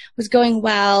going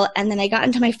well. And then I got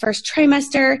into my first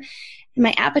trimester and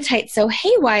my appetite's so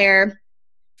haywire.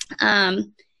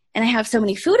 And I have so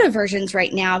many food aversions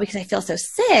right now because I feel so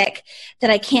sick that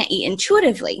I can't eat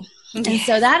intuitively. And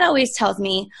so that always tells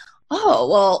me, oh,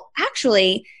 well,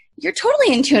 actually, you're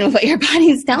totally in tune with what your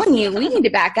body's telling you. We need to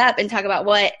back up and talk about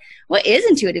what is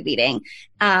intuitive eating.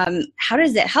 How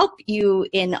does it help you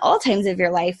in all times of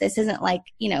your life? This isn't like,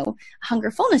 a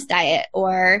hunger fullness diet,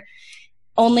 or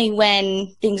only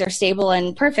when things are stable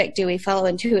and perfect do we follow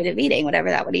intuitive eating, whatever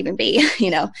that would even be,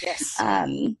 Yes.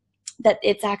 That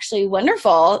it's actually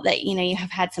wonderful that, you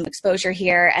have had some exposure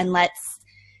here, and let's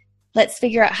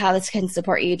figure out how this can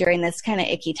support you during this kind of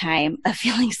icky time of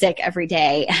feeling sick every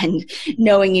day and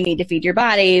knowing you need to feed your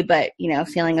body, but,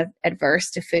 feeling adverse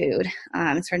to food,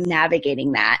 sort of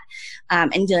navigating that,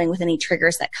 and dealing with any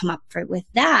triggers that come up with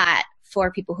that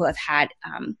for people who have had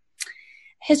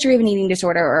history of an eating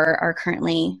disorder or are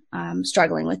currently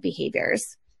struggling with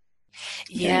behaviors.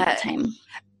 Yeah. Time.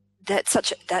 That's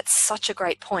such a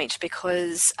great point,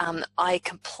 because I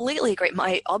completely agree.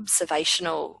 My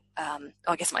observations,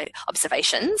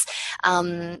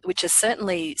 which is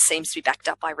certainly seems to be backed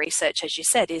up by research, as you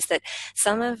said, is that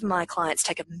some of my clients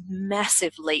take a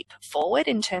massive leap forward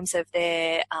in terms of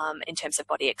their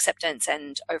body acceptance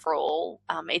and overall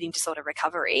eating disorder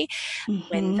recovery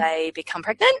when they become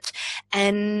pregnant.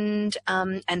 And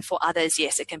for others,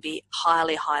 yes, it can be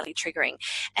highly, highly triggering.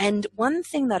 And one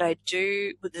thing that I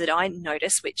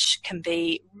notice, which can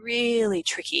be really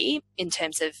tricky in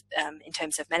terms of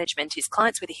management, is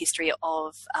clients with a history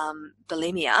of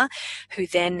bulimia who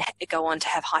then go on to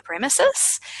have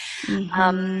hyperemesis.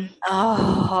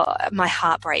 My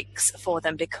heart breaks for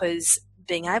them, because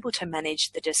being able to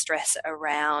manage the distress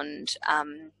around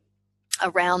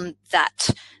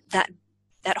that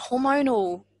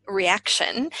hormonal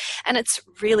reaction, and it's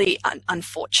really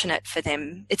unfortunate for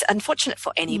them. It's unfortunate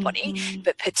for anybody,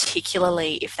 but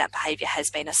particularly if that behaviour has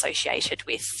been associated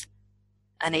with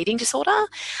an eating disorder.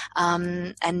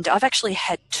 And I've actually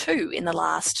had 2 in the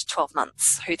last 12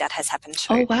 months who that has happened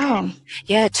to. Oh, wow.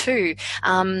 Yeah, 2.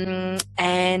 And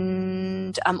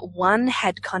one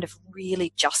had kind of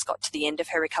really just got to the end of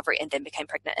her recovery and then became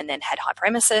pregnant and then had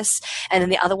hyperemesis. And then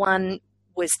the other one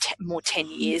was more 10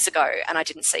 years ago, and I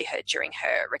didn't see her during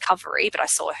her recovery, but I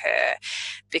saw her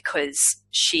because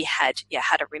she had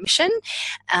a remission,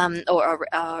 or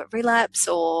a relapse,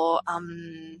 or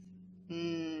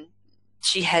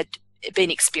she had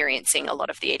been experiencing a lot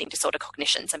of the eating disorder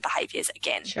cognitions and behaviours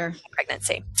again in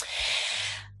pregnancy.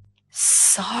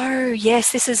 So,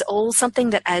 yes, this is all something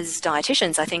that as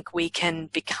dietitians I think we can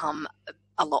become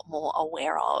a lot more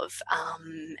aware of,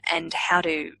 and how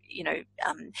to,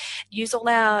 use all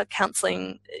our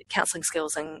counselling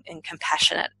skills and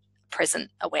compassionate present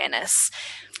awareness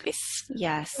with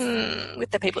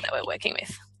the people that we're working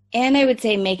with. And I would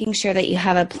say making sure that you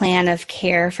have a plan of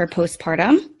care for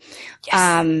postpartum.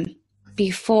 Yes.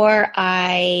 Before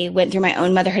I went through my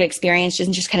own motherhood experience,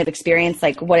 just kind of experience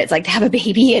like what it's like to have a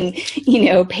baby and,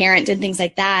 parent and things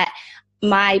like that,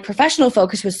 my professional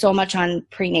focus was so much on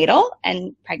prenatal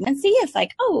and pregnancy. It's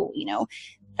like,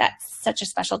 that's such a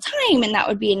special time, and that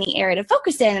would be a neat area to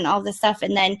focus in and all this stuff.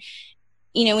 And then,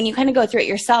 when you kind of go through it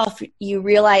yourself, you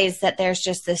realize that there's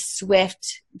just this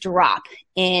swift drop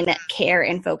in care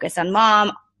and focus on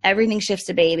mom. Everything shifts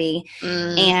to baby.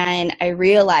 And I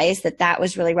realized that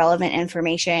was really relevant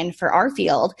information for our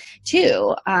field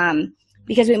too.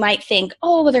 Because we might think,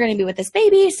 they're going to be with this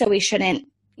baby, so we shouldn't,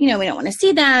 we don't want to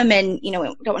see them, and, we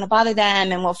don't want to bother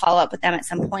them, and we'll follow up with them at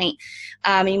some point.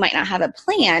 You might not have a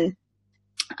plan.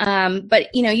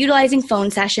 But, utilizing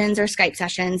phone sessions or Skype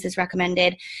sessions is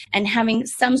recommended, and having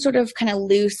some sort of kind of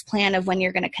loose plan of when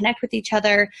you're going to connect with each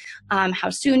other, how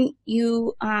soon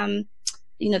you,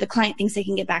 the client thinks they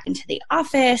can get back into the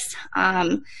office,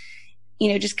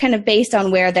 just kind of based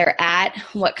on where they're at,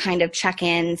 what kind of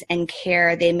check-ins and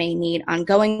care they may need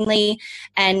ongoingly,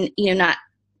 and,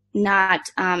 not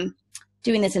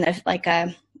doing this in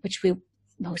which we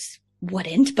most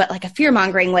wouldn't, but like a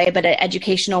fear-mongering way, but an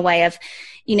educational way of,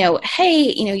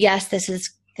 hey, yes, this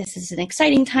is an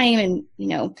exciting time, and,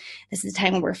 this is a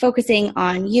time when we're focusing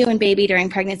on you and baby during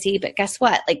pregnancy, but guess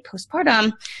what? Like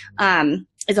postpartum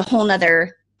is a whole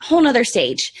nother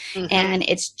stage, and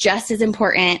it's just as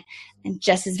important and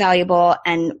just as valuable,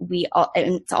 and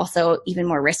it's also even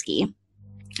more risky,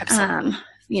 from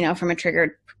a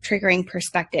triggering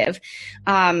perspective.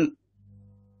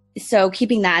 So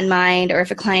keeping that in mind, or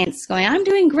if a client's going, I'm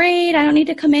doing great, I don't need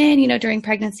to come in, during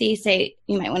pregnancy,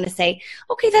 you might want to say,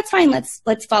 okay, that's fine.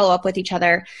 Let's follow up with each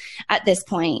other at this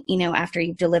point, after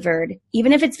you've delivered,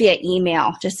 even if it's via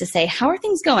email, just to say, how are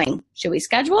things going? Should we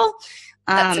schedule?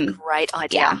 That's a great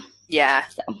idea. Yeah.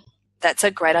 So. That's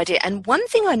a great idea. And one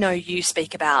thing I know you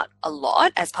speak about a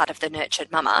lot as part of the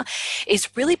Nurtured Mama is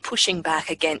really pushing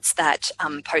back against that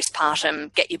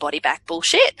postpartum get your body back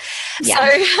bullshit.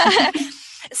 Yeah.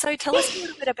 So tell us a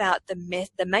little bit about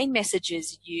the main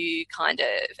messages you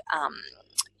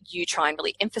you try and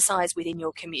really emphasize within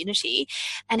your community,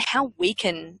 and how we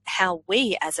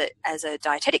as a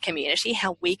dietetic community,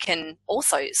 how we can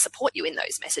also support you in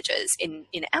those messages in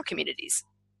our communities.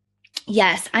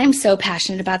 Yes, I'm so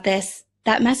passionate about this.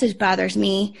 That message bothers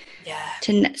me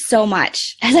so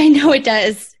much, as I know it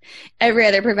does every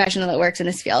other professional that works in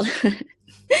this field.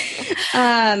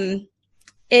 But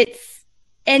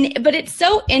it's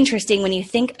so interesting when you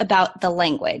think about the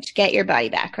language, get your body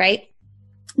back, right?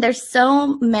 There's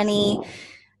so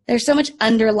much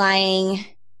underlying,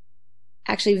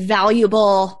 actually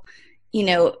valuable,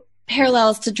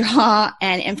 parallels to draw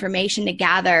and information to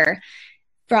gather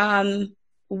from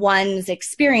one's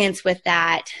experience with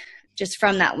that, just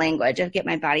from that language of get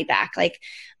my body back. Like,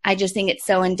 I just think it's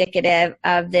so indicative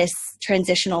of this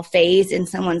transitional phase in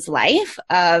someone's life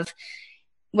of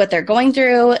what they're going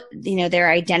through,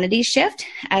 their identity shift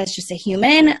as just a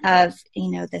human, of,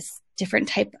 this different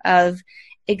type of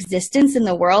existence in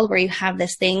the world where you have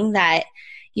this thing that,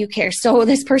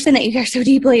 this person that you care so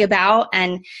deeply about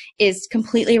and is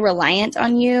completely reliant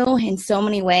on you in so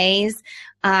many ways,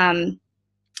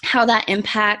 how that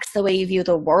impacts the way you view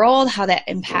the world, how that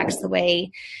impacts the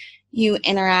way you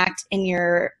interact in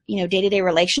your, day-to-day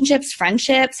relationships,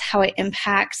 friendships, how it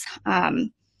impacts,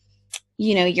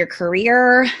 your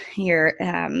career, your,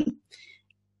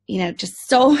 it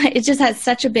just has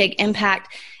such a big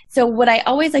impact. So what I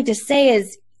always like to say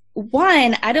is,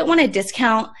 one, I don't want to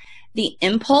discount the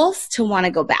impulse to want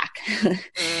to go back.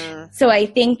 So I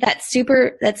think that's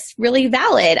really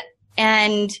valid.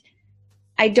 And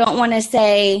I don't want to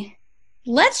say,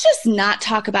 let's just not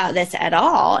talk about this at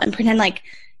all and pretend like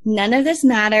none of this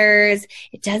matters.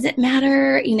 It doesn't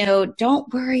matter.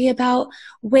 Don't worry about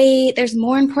weight. There's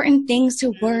more important things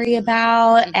to worry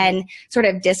about, and sort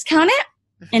of discount it.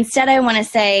 Instead, I want to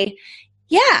say,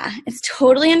 yeah, it's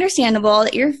totally understandable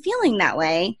that you're feeling that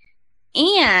way.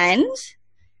 And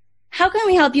how can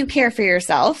we help you care for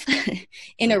yourself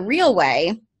in a real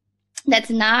way that's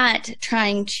not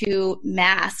trying to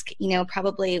mask,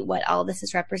 probably what all this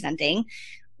is representing?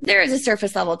 There is a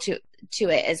surface level to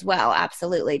it as well,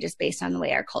 absolutely, just based on the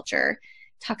way our culture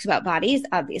talks about bodies,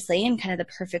 obviously, and kind of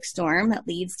the perfect storm that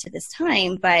leads to this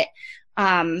time. But,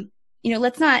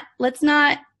 let's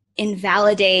not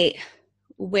invalidate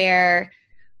where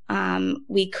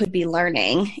we could be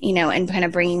learning, and kind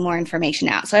of bringing more information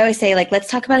out. So I always say, let's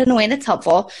talk about it in a way that's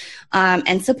helpful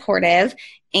and supportive,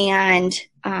 and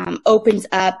opens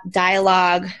up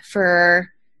dialogue for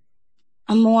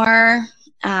a more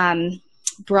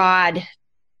broad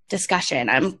discussion.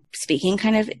 I'm speaking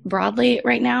kind of broadly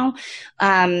right now.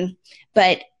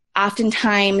 But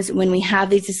oftentimes when we have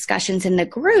these discussions in the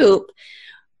group,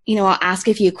 I'll ask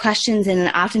a few questions, and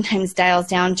it oftentimes dials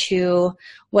down to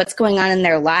what's going on in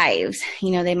their lives.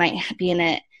 They might be in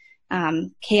a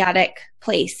chaotic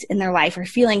place in their life, or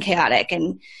feeling chaotic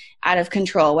and out of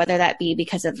control, whether that be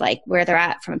because of where they're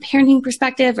at from a parenting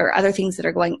perspective, or other things that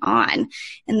are going on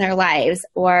in their lives,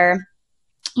 or,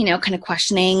 kind of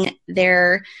questioning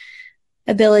their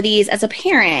abilities as a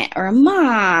parent or a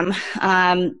mom.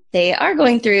 They are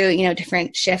going through,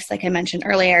 different shifts, like I mentioned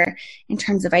earlier, in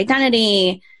terms of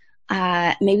identity.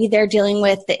 Maybe they're dealing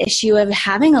with the issue of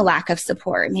having a lack of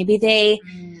support. Maybe they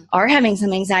are having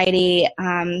some anxiety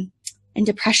and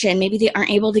depression. Maybe they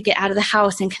aren't able to get out of the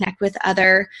house and connect with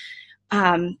other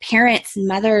parents and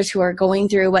mothers who are going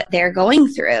through what they're going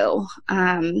through.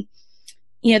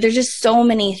 There's just so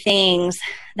many things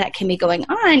that can be going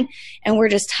on, and we're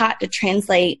just taught to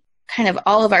translate kind of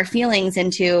all of our feelings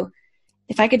into,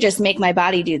 if I could just make my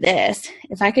body do this,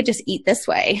 if I could just eat this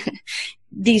way,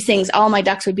 these things, all my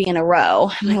ducks would be in a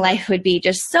row. My life would be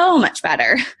just so much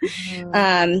better.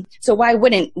 So why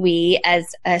wouldn't we, as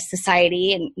a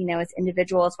society and, as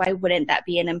individuals, why wouldn't that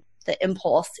be the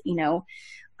impulse,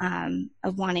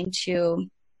 of wanting to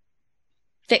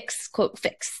fix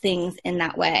things in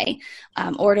that way,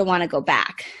 or to want to go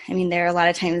back? I mean, there are a lot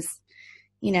of times,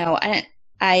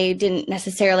 I didn't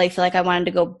necessarily feel like I wanted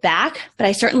to go back, but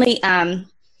I certainly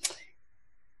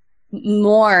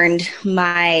mourned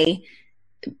my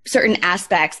certain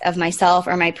aspects of myself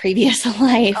or my previous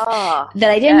life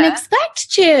that I didn't expect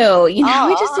to.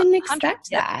 I just didn't expect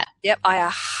that. Yep, I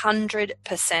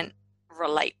 100%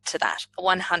 relate to that.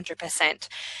 100%.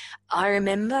 I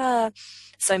remember,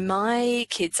 so my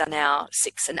kids are now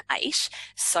 6 and 8,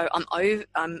 so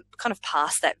I'm kind of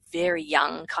past that very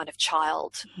young kind of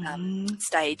child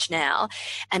stage now,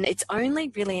 and it's only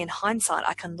really in hindsight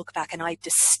I can look back, and I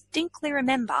distinctly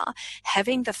remember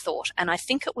having the thought, and I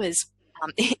think it was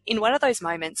in one of those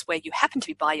moments where you happen to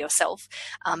be by yourself,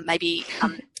 maybe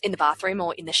in the bathroom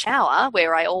or in the shower,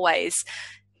 where I always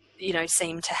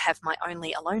seem to have my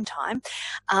only alone time.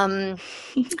 And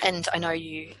I know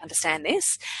you understand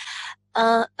this.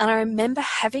 And I remember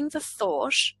having the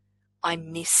thought, I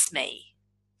miss me.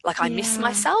 I miss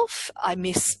myself. I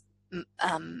miss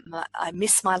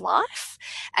my life.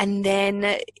 And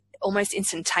then almost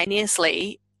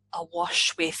instantaneously,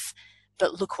 awash with,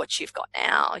 but look what you've got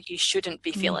now. You shouldn't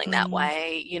be feeling that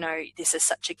way. This is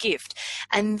such a gift.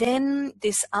 And then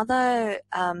this other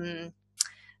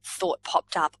thought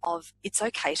popped up of, it's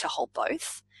okay to hold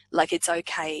both. It's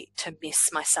okay to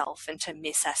miss myself and to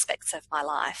miss aspects of my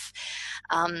life,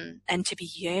 and to be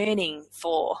yearning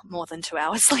for more than 2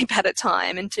 hours sleep at a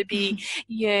time, and to be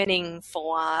yearning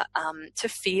for to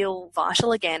feel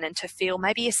vital again, and to feel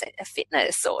maybe a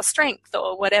fitness or strength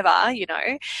or whatever,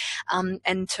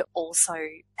 and to also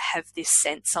have this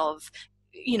sense of,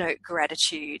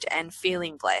 gratitude and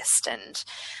feeling blessed and,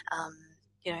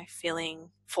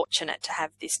 feeling fortunate to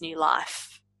have this new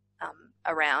life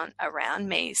around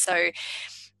me. So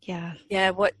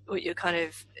Yeah, what you kind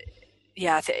of,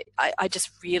 I just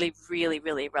really, really,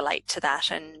 really relate to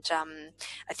that. And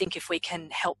I think if we can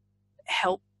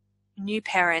help new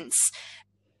parents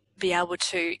be able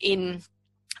to, in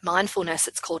mindfulness,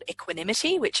 it's called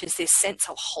equanimity, which is this sense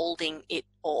of holding it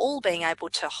all, being able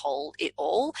to hold it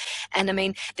all. And I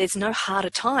mean, there's no harder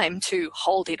time to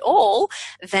hold it all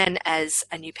than as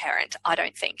a new parent, I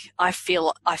don't think. I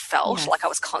felt like I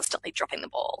was constantly dropping the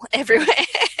ball everywhere.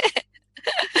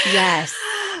 Yes.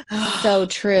 So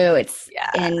true.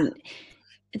 And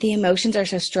the emotions are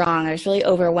so strong. I was really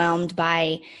overwhelmed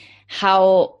by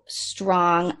how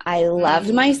strong I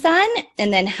loved my son,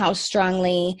 and then how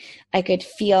strongly I could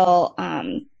feel,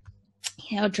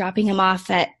 dropping him off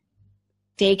at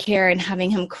daycare and having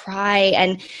him cry,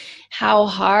 and how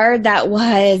hard that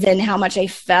was, and how much I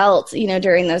felt,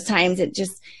 during those times. It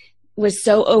just was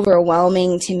so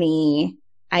overwhelming to me.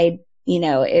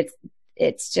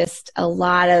 It's just a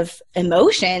lot of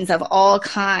emotions of all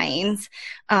kinds.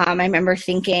 I remember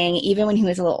thinking, even when he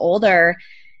was a little older,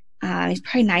 he's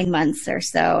probably 9 months or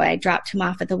so, I dropped him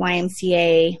off at the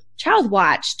YMCA Child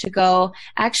Watch to go.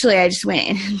 Actually, I just went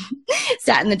and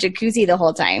sat in the jacuzzi the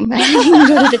whole time. I didn't even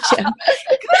go to the gym.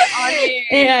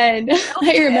 And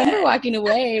I remember walking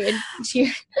away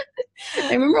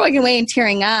and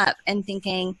tearing up and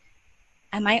thinking,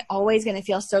 am I always going to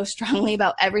feel so strongly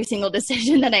about every single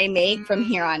decision that I make from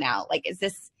here on out? Like, is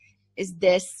this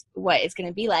what it's going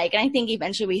to be like? And I think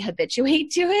eventually we habituate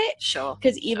to it. Sure.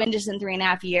 Because even just in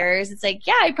 3.5 years, it's like,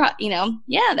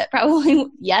 that probably,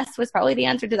 yes, was probably the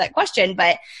answer to that question.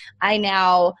 But I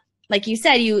now, like you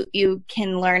said, you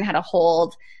can learn how to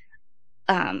hold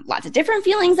lots of different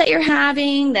feelings that you're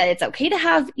having, that it's okay to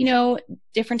have,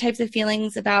 different types of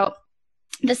feelings about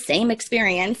the same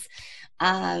experience.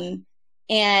 And,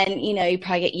 you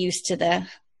probably get used to that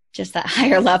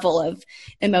higher level of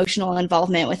emotional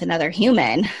involvement with another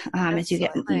human, as you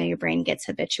get, your brain gets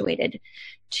habituated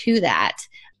to that.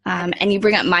 And you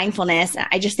bring up mindfulness.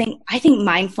 I think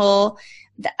mindful,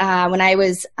 when I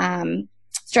was,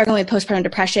 struggling with postpartum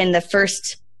depression, the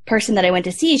first person that I went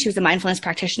to see, she was a mindfulness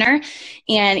practitioner.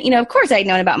 And, of course I'd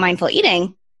known about mindful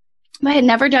eating, but I had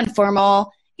never done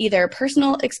formal either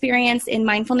personal experience in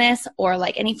mindfulness or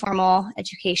like any formal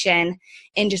education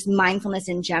in just mindfulness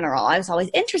in general. I was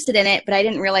always interested in it, but I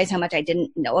didn't realize how much I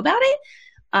didn't know about it.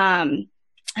 And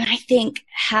I think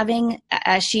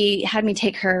she had me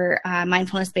take her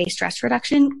mindfulness-based stress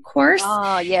reduction course.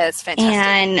 Oh, yeah, it's fantastic.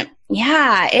 And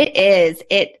yeah, it is.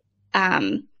 It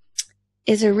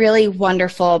is a really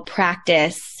wonderful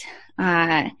practice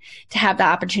to have the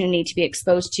opportunity to be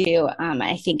exposed to.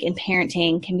 I think in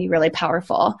parenting can be really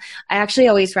powerful. I actually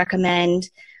always recommend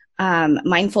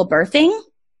Mindful Birthing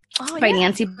by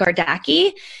Nancy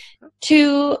Bardacchi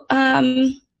to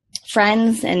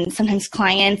friends and sometimes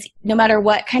clients, no matter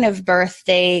what kind of birth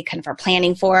they kind of are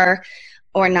planning for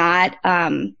or not.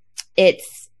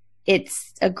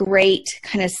 It's a great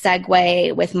kind of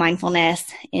segue with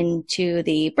mindfulness into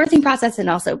the birthing process and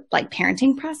also like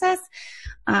parenting process.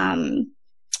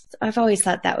 I've always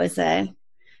thought that was a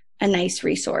nice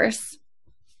resource.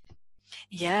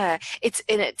 Yeah, it's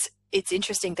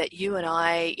interesting that you and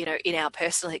I, in our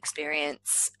personal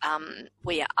experience,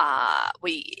 we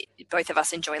both of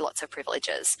us enjoy lots of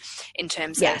privileges in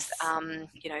terms of,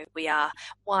 we are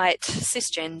white,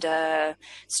 cisgender,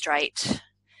 straight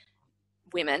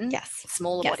women,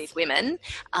 smaller bodied women,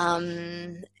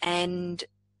 and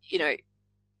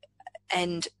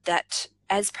that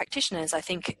as practitioners, I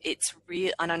think it's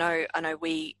real, and I know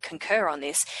we concur on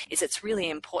this, is it's really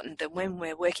important that when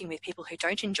we're working with people who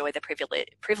don't enjoy the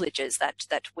privileges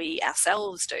that we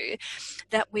ourselves do,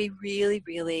 that we really,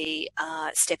 really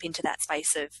step into that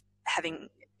space of having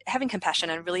compassion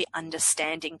and really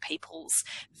understanding people's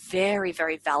very,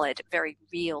 very valid, very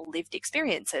real lived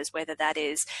experiences, whether that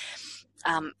is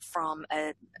from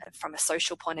a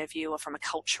social point of view or from a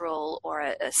cultural or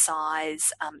a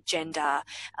size, gender,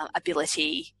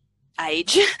 ability,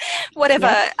 age,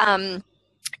 whatever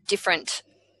different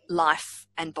life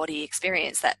and body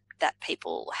experience that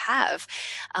people have.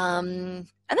 And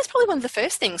that's probably one of the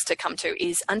first things to come to,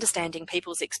 is understanding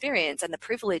people's experience and the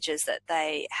privileges that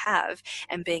they have,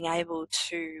 and being able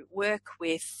to work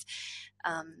with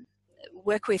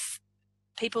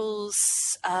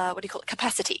people's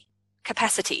capacity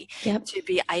to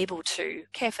be able to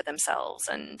care for themselves.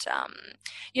 And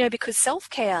because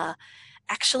self-care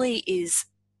actually is,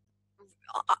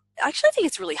 I actually think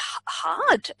it's really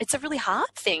hard. It's a really hard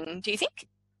thing. Do you think?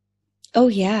 Oh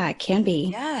yeah, it can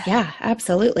be. Yeah,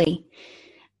 absolutely.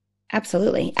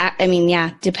 I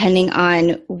mean, depending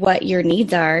on what your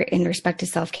needs are in respect to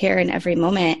self-care in every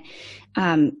moment,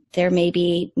 there may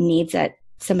be needs that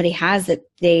somebody has that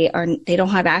they don't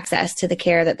have access to the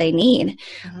care that they need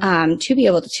to be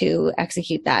able to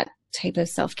execute that type of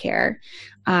self-care.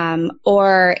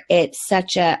 Or it's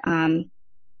such a,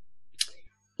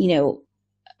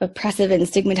 oppressive and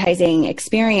stigmatizing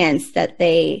experience that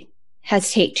they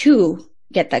hesitate to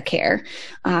get that care,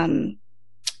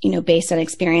 based on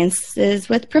experiences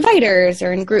with providers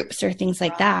or in groups or things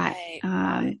like that.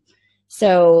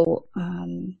 So,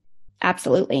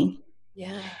 absolutely.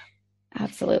 Yeah.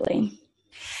 Absolutely.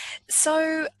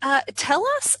 So tell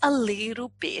us a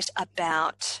little bit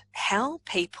about how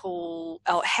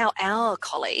our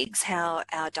colleagues, how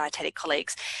our dietetic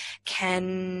colleagues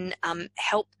can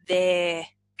help their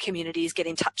communities get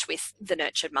in touch with the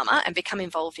Nurtured Mama and become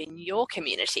involved in your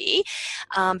community,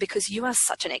 because you are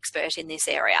such an expert in this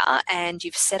area, and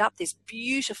you've set up this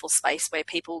beautiful space where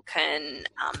people can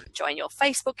join your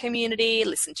Facebook community,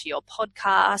 listen to your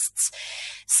podcasts.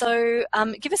 So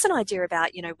give us an idea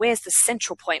about, where's the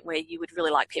central point where you would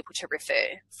really like people to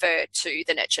refer to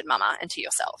the Nurtured Mama and to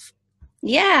yourself?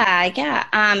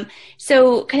 Yeah.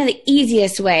 So kind of the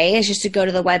easiest way is just to go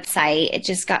to the website. It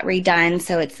just got redone,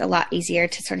 so it's a lot easier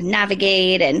to sort of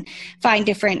navigate and find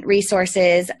different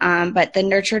resources. But the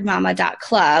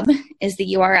nurturedmama.club is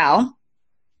the URL.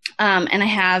 And I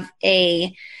have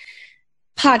a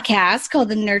podcast called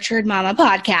the Nurtured Mama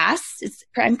Podcast.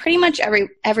 I'm pretty much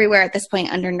everywhere at this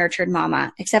point under Nurtured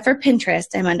Mama, except for Pinterest.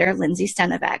 I'm under Lindsay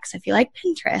Stenovec. So if you like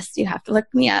Pinterest, you have to look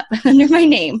me up under my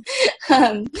name.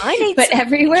 But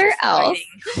everywhere else,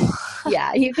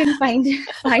 yeah, you can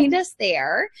find us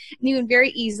there. And you can very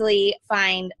easily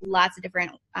find lots of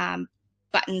different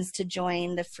buttons to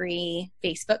join the free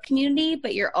Facebook community.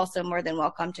 But you're also more than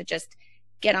welcome to just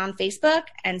get on Facebook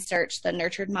and search the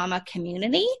Nurtured Mama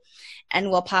community,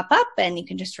 and we'll pop up and you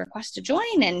can just request to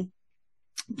join and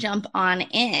jump on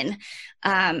in.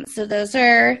 So those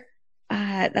are,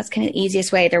 that's kind of the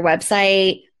easiest way, their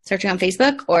website, searching on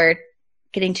Facebook, or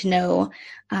getting to know,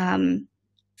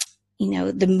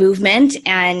 the movement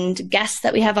and guests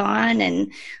that we have on,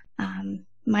 and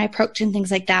my approach and things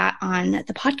like that on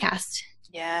the podcast.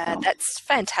 Yeah, that's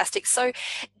fantastic. So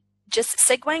just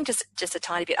segueing just a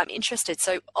tiny bit, I'm interested.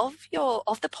 So of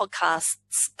the podcasts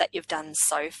that you've done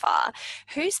so far,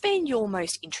 who's been your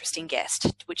most interesting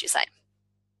guest, would you say?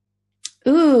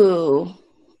 Ooh,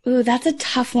 that's a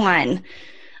tough one.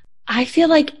 I feel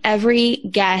like every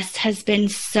guest has been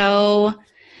so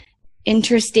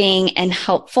interesting and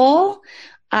helpful.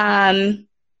 I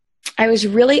was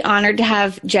really honored to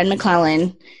have Jen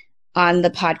McClellan on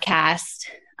the podcast.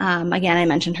 Again, I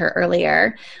mentioned her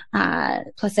earlier,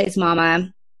 plus size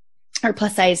mama or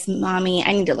plus size mommy.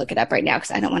 I need to look it up right now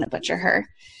because I don't want to butcher her.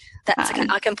 That's okay.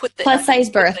 I can put the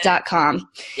plussizebirth.com.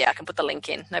 Yeah, I can put the link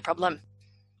in. No problem.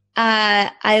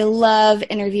 I love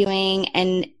interviewing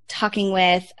and talking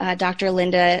with Dr.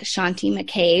 Linda Shanti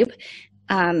McCabe.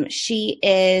 She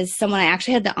is someone I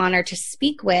actually had the honor to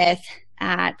speak with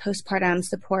at Postpartum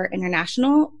Support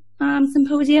International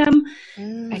Symposium.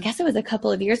 I guess it was a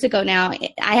couple of years ago now.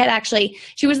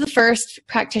 She was the first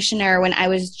practitioner when I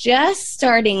was just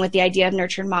starting with the idea of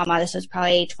Nurtured Mama. This was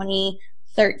probably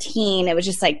 2013. It was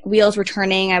just like wheels were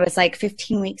turning. I was like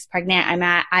 15 weeks pregnant. I'm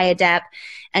at IADEP,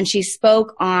 and she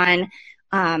spoke on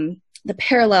the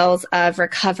parallels of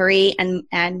recovery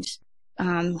and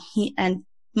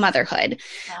motherhood.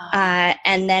 Wow.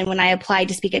 And then when I applied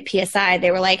to speak at PSI, they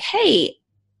were like, "Hey,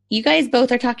 you guys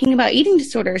both are talking about eating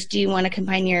disorders. Do you want to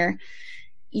combine your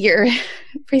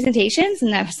presentations?"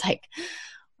 And I was like,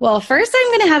 well, first I'm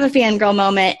going to have a fangirl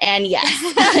moment. And yes,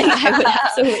 I would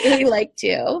absolutely like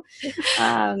to.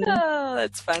 Oh,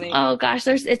 that's funny. Oh gosh,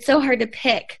 it's so hard to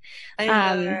pick. I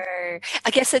know. I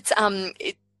guess it's,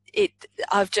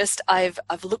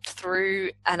 I've looked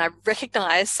through and I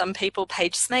recognize some people,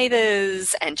 Paige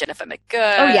Smathers and Jennifer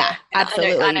McGurk. Oh yeah,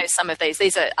 absolutely. I know some of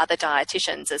these are other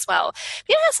dietitians as well. But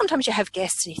you know how sometimes you have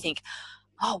guests and you think,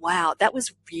 oh wow, that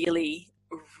was really,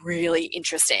 really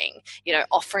interesting.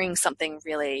 Offering something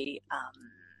really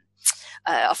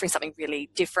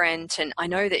different. And I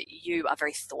know that you are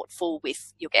very thoughtful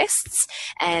with your guests,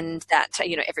 and that,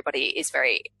 everybody is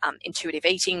very intuitive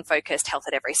eating focused, health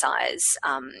at every size,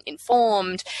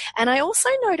 informed. And I also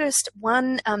noticed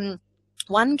one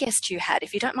guest you had,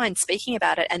 if you don't mind speaking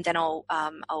about it, and then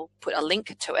I'll put a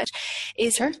link to it,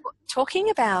 is sure. talking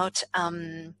about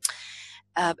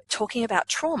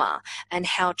trauma and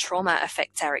how trauma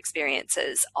affects our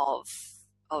experiences of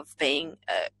being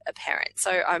a parent.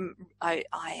 So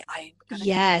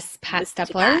yes, Pat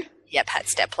Stepler. Yeah, Pat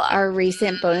Stepler. Our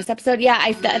recent bonus episode. Yeah,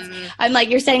 I'm like,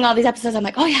 you're saying all these episodes. I'm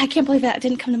like, oh yeah, I can't believe that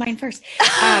didn't come to mind first.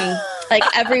 Like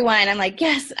everyone, I'm like,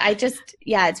 yes,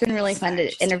 it's been really fun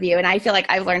to interview. And I feel like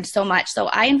I've learned so much. So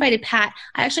I invited Pat.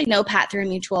 I actually know Pat through a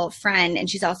mutual friend, and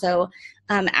she's also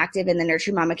active in the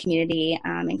Nurture Mama community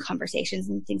in conversations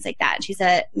and things like that. And she's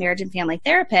a marriage and family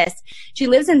therapist. She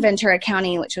lives in Ventura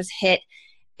County, which was hit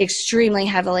extremely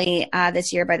heavily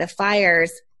this year by the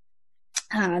fires.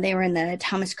 They were in the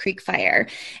Thomas Creek fire.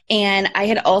 And I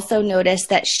had also noticed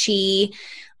that she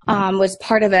was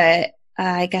part of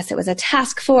I guess it was a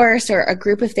task force or a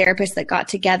group of therapists that got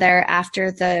together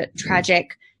after the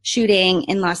tragic shooting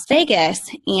in Las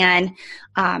Vegas and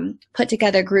put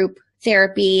together group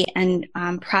therapy and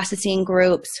processing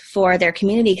groups for their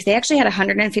community, because they actually had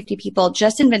 150 people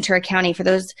just in Ventura County. For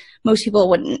those, most people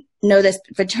wouldn't know this,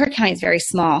 Ventura County is very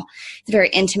small. It's a very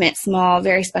intimate, small,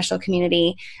 very special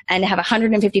community. And to have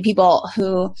 150 people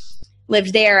who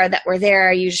lived there, that were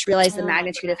there, you just realize the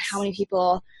magnitude of how many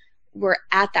people were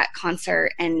at that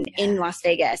concert and in Las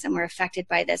Vegas and were affected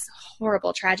by this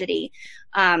horrible tragedy.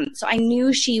 So I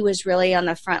knew she was really on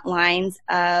the front lines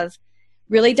of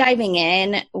really diving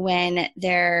in when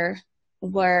there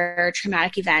were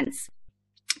traumatic events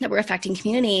that were affecting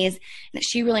communities, and that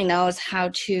she really knows how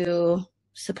to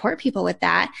support people with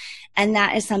that. And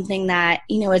that is something that,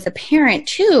 you know, as a parent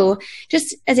too,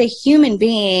 just as a human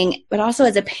being, but also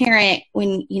as a parent,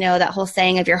 when, you know, that whole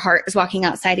saying of your heart is walking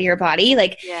outside of your body,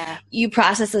 like you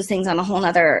process those things on a whole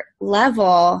nother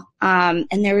level.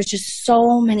 And there was just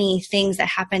so many things that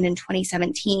happened in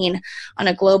 2017 on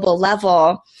a global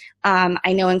level.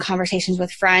 I know in conversations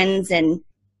with friends and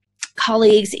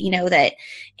colleagues, you know, that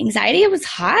anxiety was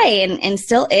high and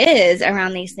still is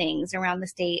around these things, around the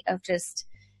state of just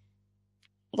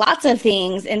lots of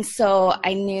things. And so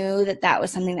I knew that that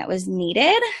was something that was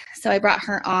needed. So I brought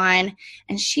her on,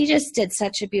 and she just did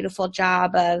such a beautiful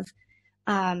job of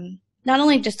not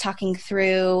only just talking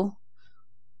through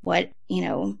what, you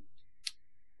know,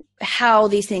 how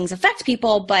these things affect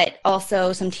people, but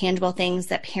also some tangible things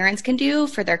that parents can do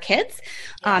for their kids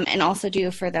and also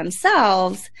do for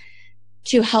themselves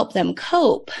to help them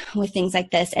cope with things like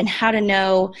this, and how to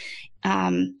know,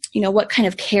 you know, what kind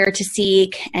of care to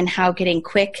seek and how getting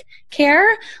quick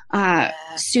care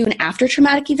soon after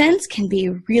traumatic events can be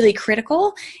really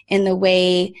critical in the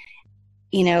way,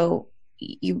 you know,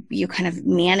 you kind of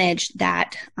manage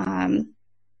that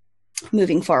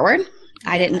moving forward.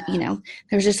 I didn't, you know,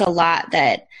 there was just a lot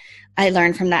that I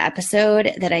learned from that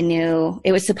episode that I knew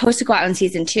it was supposed to go out in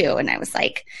season 2. And I was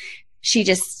like,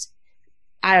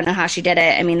 I don't know how she did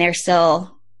it. I mean, they're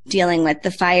still dealing with the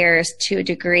fires to a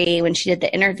degree when she did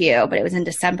the interview, but it was in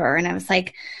December. And I was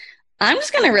like, I'm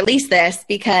just going to release this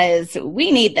because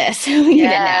we need this. We need it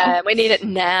now. We need it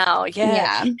now.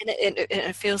 Yeah. And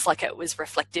it feels like it was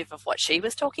reflective of what she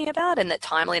was talking about, and that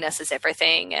timeliness is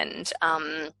everything. And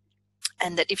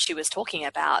that if she was talking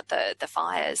about the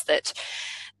fires, that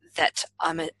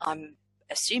I'm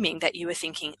assuming that you were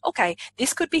thinking, okay,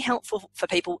 this could be helpful for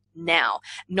people now,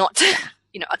 not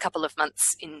you know, a couple of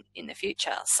months in the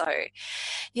future. So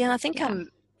I think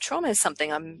trauma is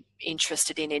something I'm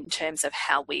interested in terms of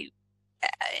how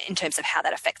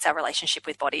that affects our relationship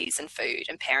with bodies and food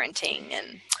and parenting.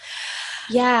 And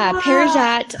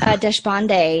Parijat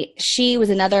Deshpande, she was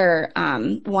another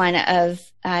one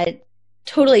of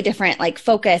totally different like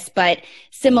focus, but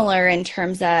similar in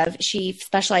terms of she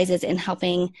specializes in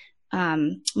helping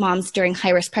moms during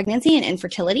high-risk pregnancy and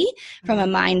infertility from a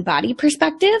mind-body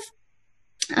perspective.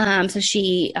 So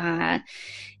she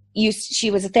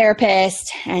was a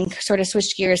therapist and sort of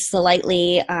switched gears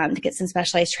slightly to get some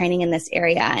specialized training in this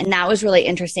area. And that was really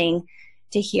interesting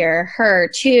to hear her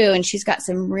too. And she's got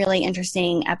some really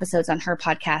interesting episodes on her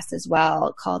podcast as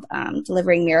well called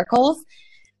Delivering Miracles,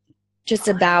 just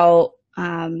about,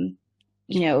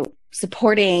 you know,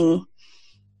 supporting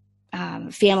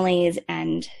families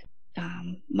and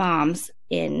moms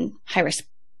in high-risk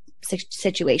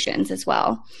situations as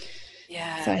well.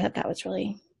 Yeah. So I thought that was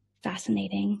really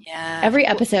fascinating. Yeah. Every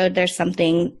episode there's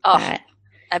something that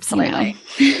absolutely.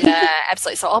 You know. Yeah,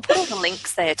 absolutely. So I'll put all the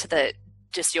links there to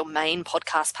just your main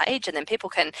podcast page, and then people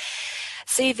can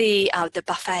see the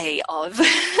buffet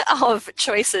of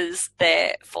choices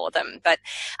there for them. But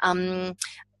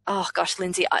oh gosh,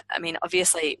 Lindsay, I mean,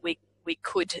 obviously we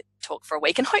could talk for a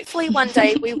week, and hopefully one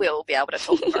day we will be able to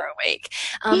talk for a week.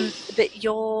 But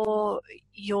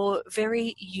your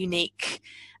very unique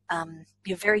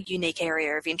your very unique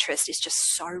area of interest is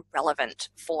just so relevant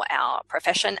for our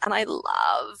profession. And I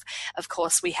love, of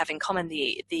course, we have in common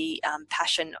the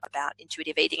passion about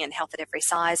intuitive eating and health at every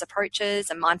size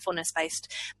approaches and mindfulness-based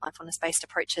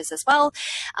approaches as well.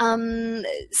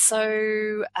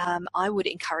 So I would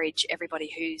encourage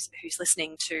everybody who's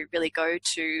listening to really go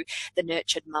to the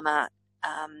Nurtured Mama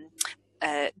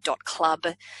 .club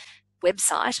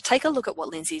website, take a look at what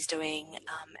Lindsay's doing,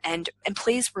 and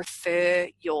please refer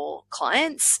your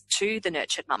clients to the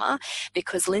Nurtured Mama,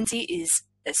 because Lindsay is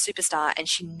a superstar and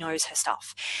she knows her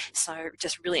stuff. So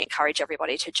just really encourage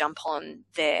everybody to jump on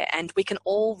there, and we can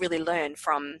all really learn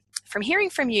from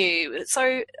hearing from you.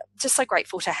 So just so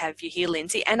grateful to have you here,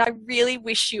 Lindsay, and I really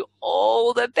wish you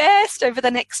all the best over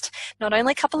the next not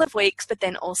only couple of weeks, but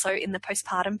then also in the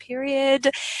postpartum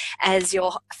period as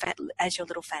your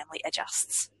little family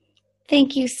adjusts.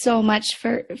 Thank you so much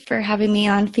for having me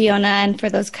on, Fiona, and for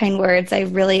those kind words. I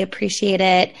really appreciate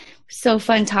it. So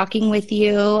fun talking with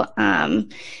you. I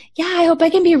hope I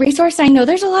can be a resource. I know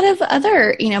there's a lot of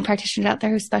other, practitioners out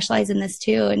there who specialize in this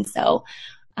too. And so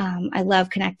I love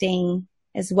connecting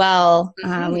as well.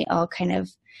 Mm-hmm. We all kind of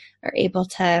are able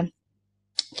to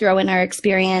throw in our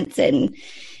experience, and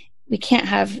we can't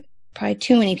have probably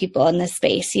too many people in this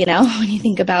space, when you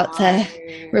think about the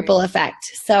ripple effect.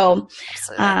 So,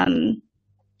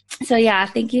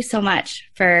 thank you so much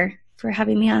for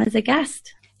having me on as a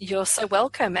guest. You're so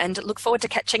welcome, and look forward to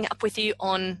catching up with you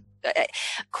on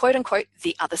quote unquote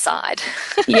the other side.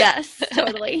 Yes,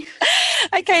 totally.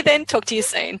 Okay, then talk to you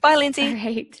soon. Bye, Lindsay. All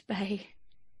right, bye.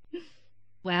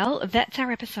 Well, that's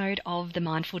our episode of the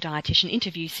Mindful Dietitian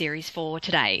interview series for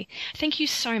today. Thank you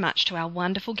so much to our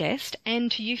wonderful guest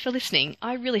and to you for listening.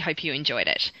 I really hope you enjoyed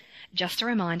it. Just a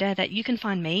reminder that you can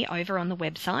find me over on the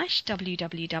website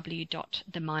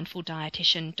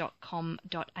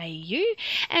www.themindfuldietitian.com.au,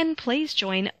 and please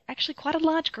join actually quite a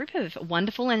large group of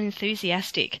wonderful and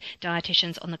enthusiastic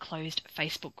dietitians on the closed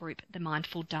Facebook group, The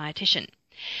Mindful Dietitian.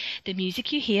 The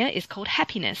music you hear is called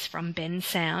Happiness from Ben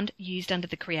Sound, used under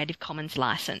the Creative Commons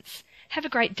license. Have a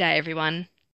great day, everyone.